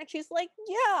the hair," and she's like,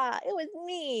 "Yeah, it was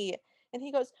me." And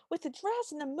he goes, "With the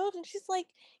dress and the moves," and she's like,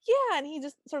 "Yeah." And he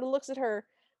just sort of looks at her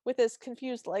with this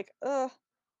confused, like, ugh,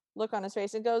 look on his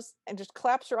face and goes and just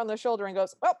claps her on the shoulder and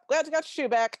goes, "Well, glad you got your shoe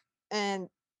back," and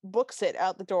books it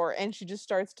out the door. And she just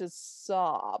starts to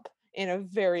sob in a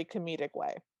very comedic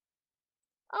way.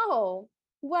 Oh,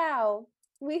 wow.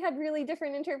 We had really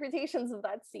different interpretations of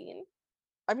that scene.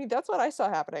 I mean, that's what I saw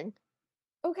happening.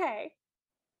 Okay.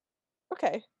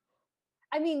 Okay.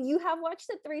 I mean, you have watched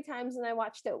it 3 times and I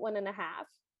watched it 1.5.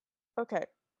 Okay.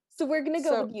 So we're gonna go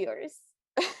So, with yours.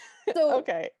 So,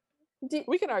 okay, do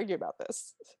we can argue about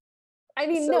this. I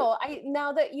mean, So, no, I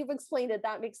now that you've explained it,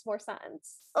 that makes more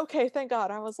sense. okay, thank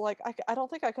God. I was like, I don't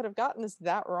think I could have gotten this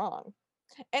that wrong.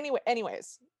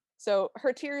 Anyways, so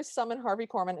her tears summon Harvey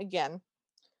Korman again,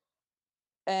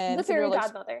 The and fairy Cinderella,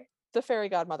 godmother. the fairy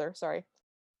godmother, sorry,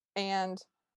 and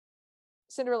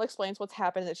Cinderella explains what's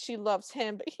happened, that she loves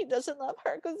him, but he doesn't love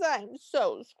her because I'm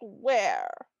so square.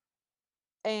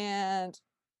 And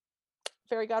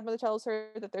fairy godmother tells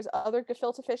her that there's other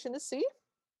gefilte fish in the sea,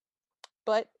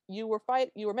 but you were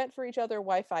meant for each other.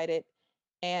 Why fight it?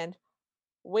 And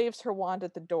waves her wand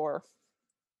at the door.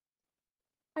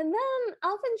 And then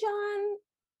Elton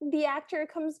John, the actor,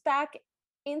 comes back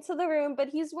into the room, but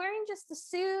he's wearing just a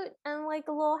suit and like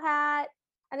a little hat,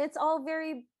 and it's all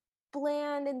very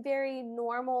bland and very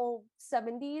normal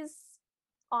 70s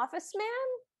office man.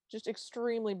 Just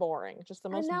extremely boring. Just the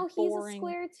And most now he's a boring.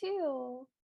 square too.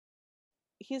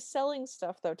 He's selling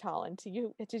stuff though, Talon.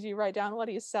 Did you write down what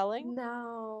he's selling?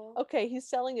 No. Okay, he's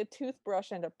selling a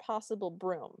toothbrush and a possible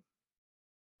broom.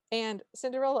 And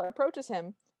Cinderella approaches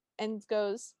him and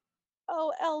goes,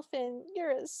 "Oh, Elfin,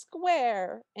 you're a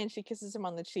square." And she kisses him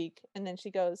on the cheek. And then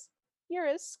she goes, "You're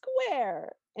a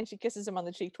square." And she kisses him on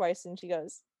the cheek twice. And she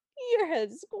goes, "You're a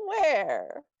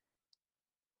square."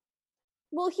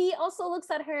 Well, he also looks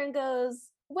at her and goes,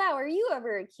 "Wow, are you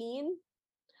ever a keen?"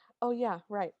 Oh, yeah,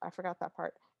 right. I forgot that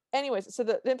part. Anyways, so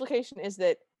the implication is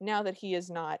that now that he is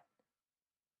not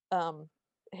um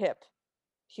hip,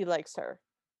 he likes her.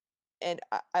 And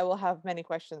I will have many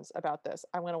questions about this.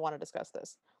 I'm going to want to discuss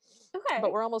this. But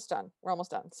Okay. we're almost done. We're almost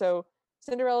done. So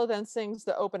Cinderella then sings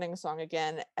the opening song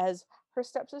again as her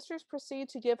stepsisters proceed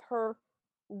to give her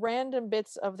random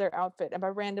bits of their outfit. And by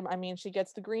random, I mean she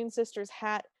gets the green sister's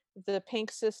hat, the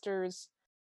pink sister's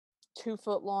 2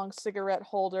 foot long cigarette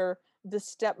holder, the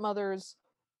stepmother's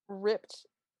ripped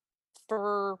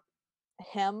fur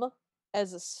hem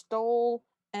as a stole,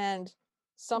 and They're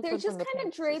something from just the kind pink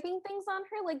of sister. draping things on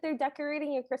her like they're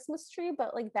decorating a Christmas tree,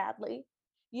 but like badly.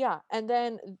 Yeah, and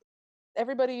then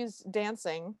everybody's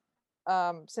dancing.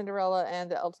 Cinderella and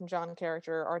the Elton John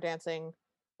character are dancing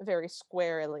very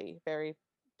squarely, very,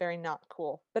 very not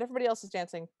cool. But everybody else is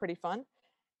dancing pretty fun.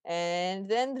 And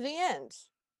then the end.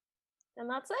 And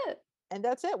that's it. And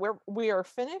that's it. We are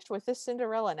finished with this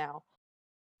Cinderella now.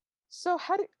 So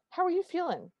how are you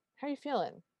feeling? How are you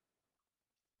feeling?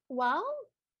 Well,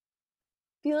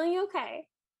 feeling okay.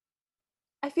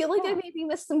 I feel like I Yeah. maybe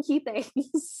missed some key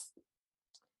things.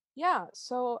 Yeah.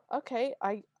 So okay,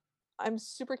 I'm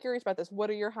super curious about this. What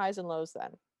are your highs and lows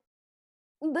then?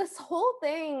 This whole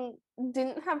thing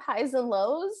didn't have highs and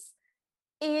lows.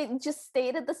 It just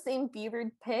stayed at the same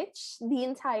fevered pitch the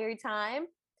entire time.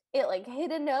 It like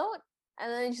hit a note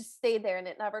and then it just stayed there and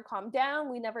it never calmed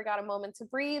down. We never got a moment to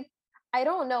breathe. I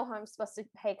don't know how I'm supposed to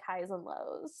pick highs and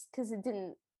lows because it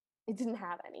didn't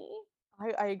have any.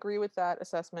 I agree with that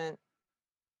assessment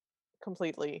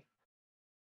completely.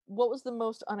 What was the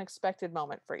most unexpected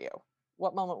moment for you?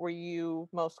 What moment were you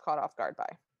most caught off guard by?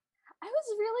 I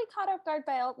was really caught off guard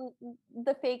by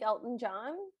the fake Elton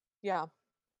John. Yeah,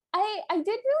 I did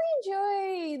really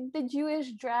enjoy the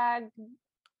Jewish drag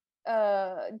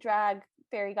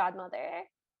fairy godmother.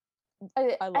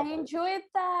 I, I I loved it. enjoyed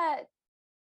that.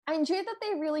 I enjoyed that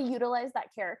they really utilized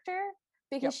that character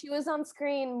because Yep. she was on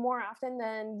screen more often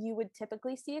than you would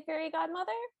typically see a fairy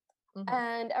godmother. Mhm.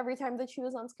 And every time that she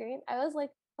was on screen, I was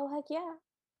like, oh heck yeah.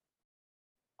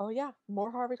 Oh, yeah,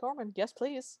 more Harvey Korman, yes,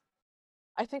 please.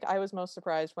 I think I was most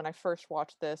surprised when I first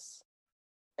watched this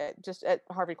just at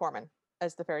Harvey Korman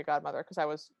as the fairy godmother, because I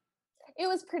was It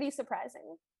was pretty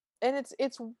surprising. and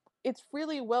it's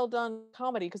really well done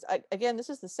comedy, 'cause again, this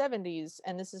is the 70s,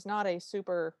 and this is not a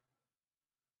super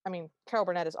I mean, Carol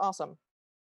Burnett is awesome,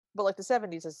 But like the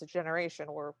 70s as a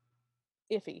generation were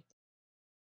iffy.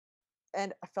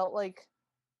 And I felt like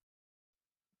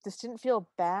this didn't feel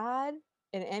bad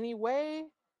in any way.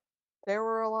 There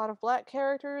were a lot of black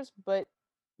characters, but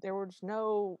there was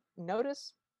no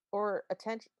notice or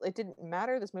attention. It didn't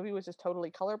matter. This movie was just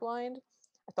totally colorblind.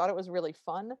 I thought it was really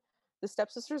fun. The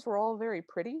stepsisters were all very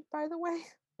pretty, by the way.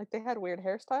 Like they had weird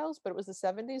hairstyles, but it was the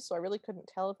 70s, so I really couldn't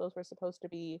tell if those were supposed to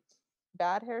be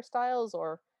bad hairstyles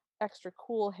or extra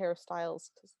cool hairstyles.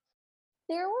 'Cause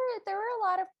There were a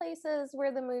lot of places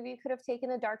where the movie could have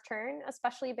taken a dark turn,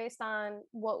 especially based on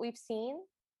what we've seen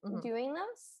mhm. doing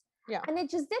this, Yeah. and it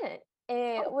just didn't.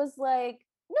 It Oh, was like,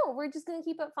 "No, we're just gonna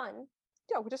keep it fun."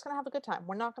 yeah, we're just gonna have a good time.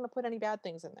 We're not gonna put any bad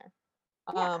things in there.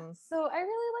 Yeah, Um, so I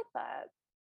really like that.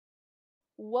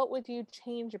 what would you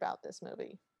change about this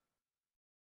movie?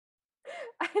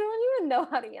 I don't even know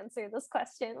how to answer this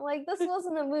question. Like, this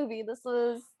wasn't a movie, this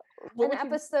was What an would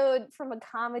you episode from a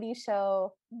comedy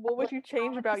show, what would like you a change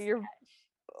comedy about your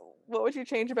sketch. what would you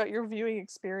change about your viewing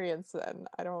experience then?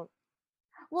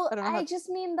 Well, I don't know I how just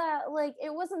mean that, like,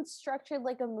 it wasn't structured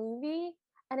like a movie,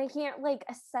 and I can't, like,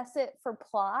 assess it for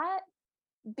plot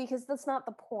because that's not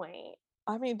the point.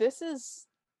 I mean, this is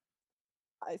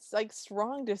it's like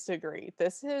strong disagree.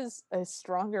 This is a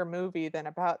stronger movie than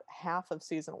about half of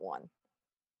season 1,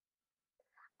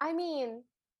 I mean,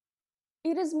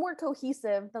 it is more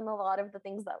cohesive than a lot of the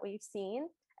things that we've seen,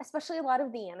 especially a lot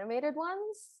of the animated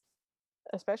ones.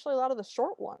 especially a lot of the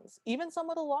short ones. Even some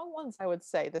of the long ones, I would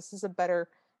say this is a better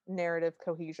narrative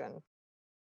cohesion.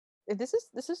 This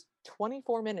is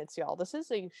 24 minutes, y'all. This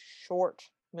is a short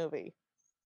movie.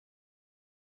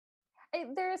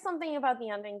 There is something about the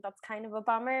ending that's kind of a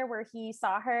bummer where he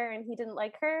saw her and he didn't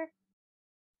like her,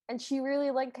 and she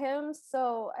really liked him,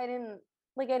 so I didn't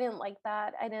like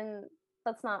that. I didn't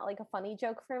That's not like a funny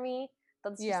joke for me.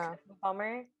 That's just Yeah. kind of a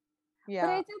bummer. But I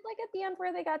Yeah. did like at the end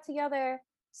where they got together.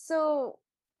 So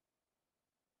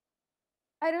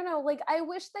I don't know, like I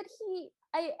wish that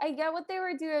I get what they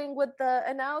were doing with the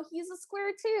and now he's a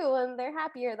square too, and they're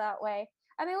happier that way.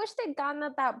 And I wish they'd gotten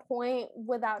at that point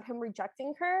without him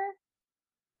rejecting her.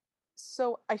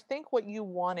 So I think what you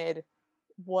wanted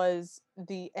was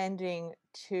the ending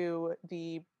to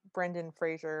the Brendan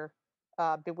Fraser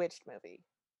Bewitched movie,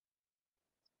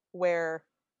 where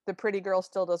the pretty girl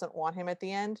still doesn't want him at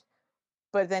the end,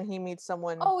 but then he meets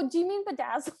someone Oh, do you mean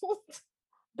bedazzled?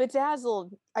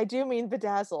 bedazzled. I do mean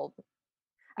bedazzled.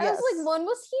 I was like, Yes. when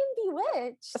was he in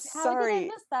Bewitched? How did I Sorry,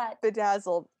 miss that?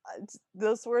 bedazzled.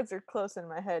 Those words are close in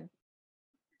my head.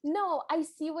 No, I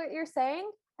see what you're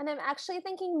saying, and I'm actually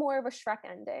thinking more of a Shrek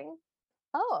ending,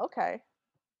 Oh, okay.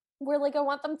 where like I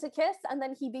want them to kiss and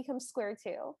then he becomes square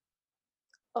too.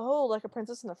 Oh, like a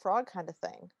Princess and the Frog kind of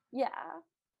thing. Yeah.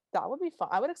 That would be fun.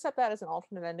 I would accept that as an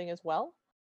alternate ending as well.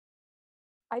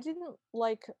 I didn't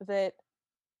like that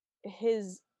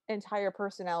his entire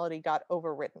personality got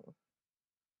overwritten.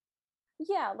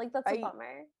 Yeah, like that's a I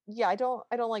bummer. Yeah, I don't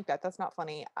like that. That's not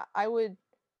funny. I would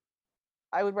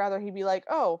rather he be like,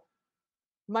 "Oh,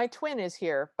 my twin is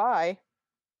here. Bye."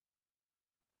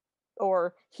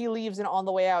 Or he leaves and on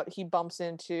the way out he bumps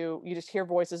into you just hear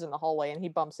voices in the hallway and he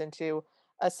bumps into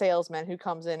a salesman who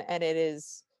comes in and it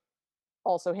is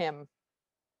also him,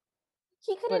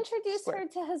 He could but introduce square. her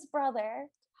to his brother.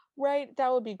 Right,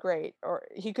 that would be great. Or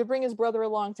he could bring his brother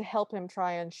along to help him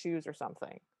try on shoes or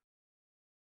something.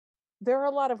 There are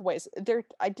a lot of ways.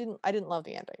 I didn't love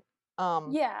the ending. Um,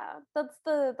 Yeah, that's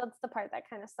the part that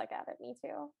kind of stuck out at me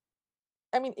too.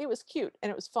 I mean, it was cute and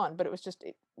it was fun, but it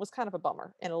was kind of a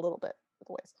bummer in a little bit of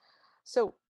ways.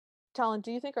 So, Talon,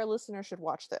 do you think our listeners should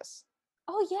watch this?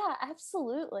 Oh yeah,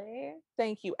 absolutely.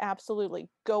 Thank you. Absolutely.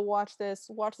 Go watch this.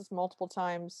 Watch this multiple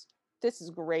times. This is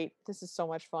great. This is so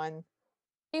much fun.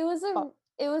 Uh,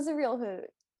 It was a real hoot.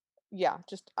 yeah,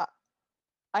 just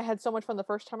I had so much fun the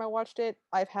first time I watched it.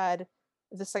 I've had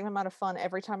the same amount of fun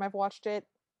every time I've watched it.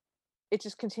 It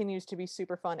just continues to be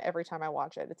super fun every time I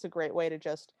watch it. It's a great way to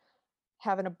just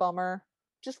having a bummer.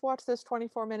 Just watch this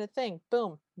 24-minute thing.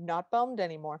 Boom. Not bummed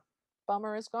anymore.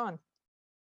 Bummer is gone.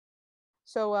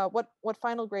 So what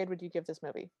final grade would you give this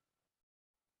movie?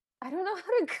 I don't know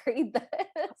how to grade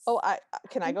Oh, this. I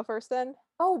can I go first then?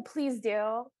 Oh, please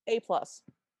do. A plus.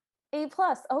 A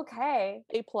plus. Okay.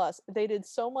 A plus. They did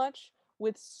so much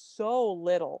with so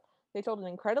little. They told an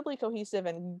incredibly cohesive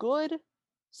and good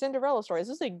Cinderella story. This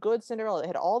is a good Cinderella. It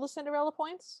had all the Cinderella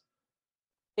points.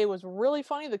 It was really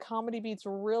funny. The comedy beats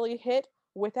really hit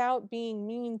without being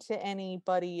mean to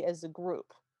anybody as a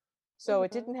group. So it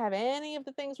Mhm. didn't have any of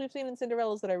the things we've seen in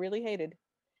Cinderellas that I really hated.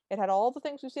 It had all the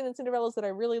things we've seen in Cinderellas that I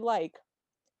really like,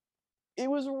 It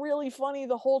was really funny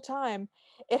the whole time.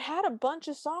 It had a bunch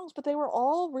of songs, but they were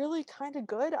all really kinda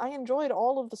good. I enjoyed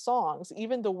all of the songs,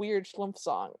 even the weird Schlumpf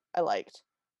song I liked.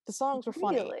 The songs were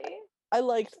funny. Really? I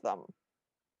liked them.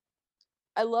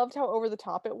 I loved how over the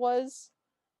top it was.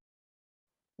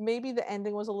 Maybe the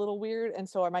ending was a little weird, and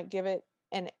so I might give it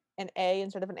an A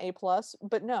instead of an A plus,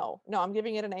 but no, I'm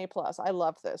giving it an A plus. I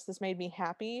loved this. This made me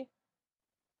happy,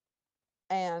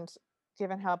 and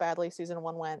given how badly season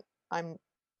 1 went, I'm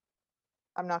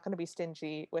I'm not gonna be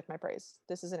stingy with my praise.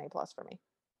 This is an A plus for me.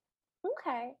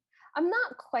 Okay. I'm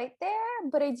not quite there,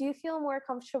 but I do feel more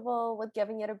comfortable with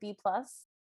giving it a B plus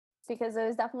because it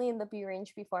was definitely in the B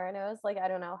range before, and I was like, I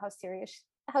don't know how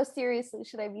seriously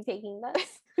should I be taking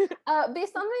this?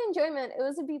 Based on my enjoyment, it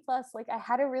was a B plus. Like I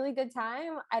had a really good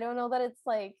time. I don't know that it's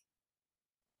like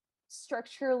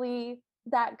structurally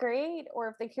that great or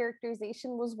if the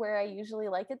characterization was where I usually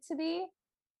like it to be,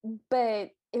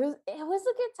 but it was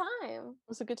a good time. It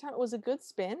was a good time. It was a good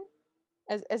spin.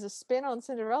 As a spin on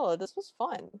Cinderella, this was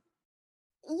fun.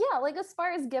 Yeah, like as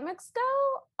far as gimmicks go,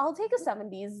 I'll take a Mhm.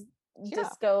 70s Yeah,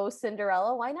 disco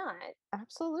Cinderella. Why not?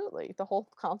 absolutely. The whole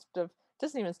concept of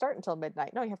doesn't even start until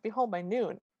midnight. No, you have to be home by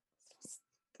noon.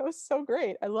 That was so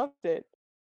great. I loved it.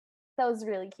 That was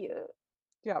really cute.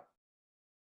 Yep.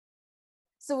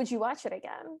 So would you watch it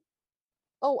again?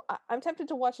 Oh, I'm tempted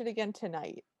to watch it again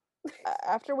tonight.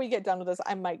 After we get done with this,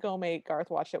 I might go make Garth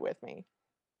watch it with me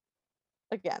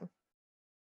again.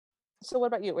 So what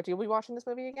about you? Would you be watching this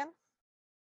movie again?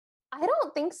 I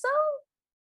don't think so,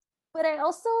 but I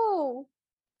also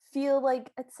feel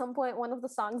like at some point one of the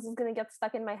songs is going to get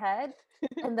stuck in my head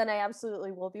and then I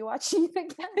absolutely will be watching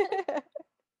it again.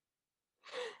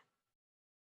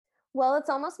 Well, it's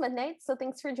almost midnight, so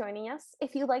thanks for joining us.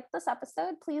 If you liked this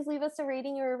episode, please leave us a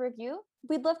rating or a review.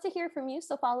 We'd love to hear from you,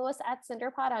 so follow us at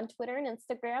Cinderpod on Twitter and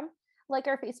Instagram, like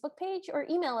our Facebook page, or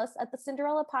email us at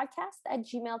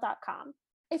thecinderellapodcast@gmail.com.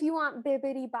 If you want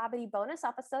bibbity bobbity bonus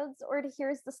episodes or to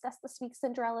hear us discuss this week's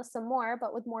Cinderella some more,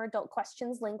 but with more adult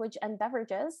questions, language, and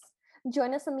beverages,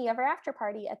 join us in the Ever After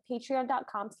Party at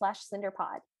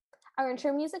patreon.com/cinderpod. Our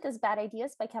intro music is Bad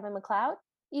Ideas by Kevin MacLeod.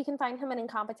 You can find him at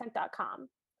incompetent.com.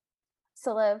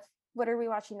 So, Liv, what are we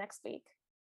watching next week?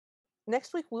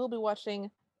 Next week we'll be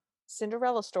watching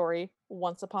Cinderella Story: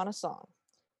 Once Upon a Song.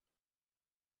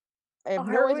 I have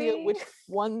no Are idea we? which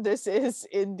one this is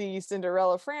in the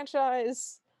Cinderella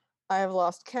franchise. I have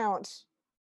lost count.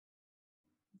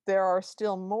 There are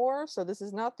still more, so this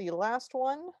is not the last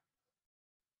one.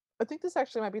 I think this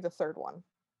actually might be the third one.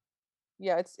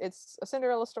 Yeah, it's a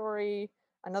Cinderella story,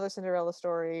 another Cinderella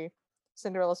story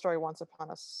Once Upon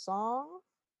a Song,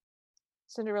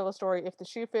 Cinderella story If the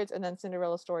Shoe Fits, and then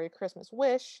Cinderella story Christmas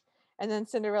Wish, and then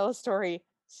Cinderella story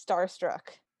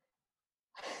Starstruck.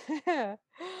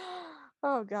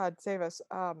 Oh god, save us.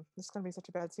 This is gonna be such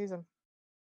a bad season.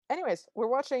 Anyways, we're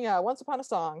watching Once Upon a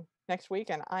Song next week,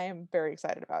 and I am very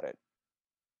excited about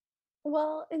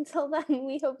Well, until then,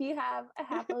 we hope you have a it.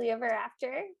 happily ever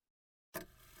after.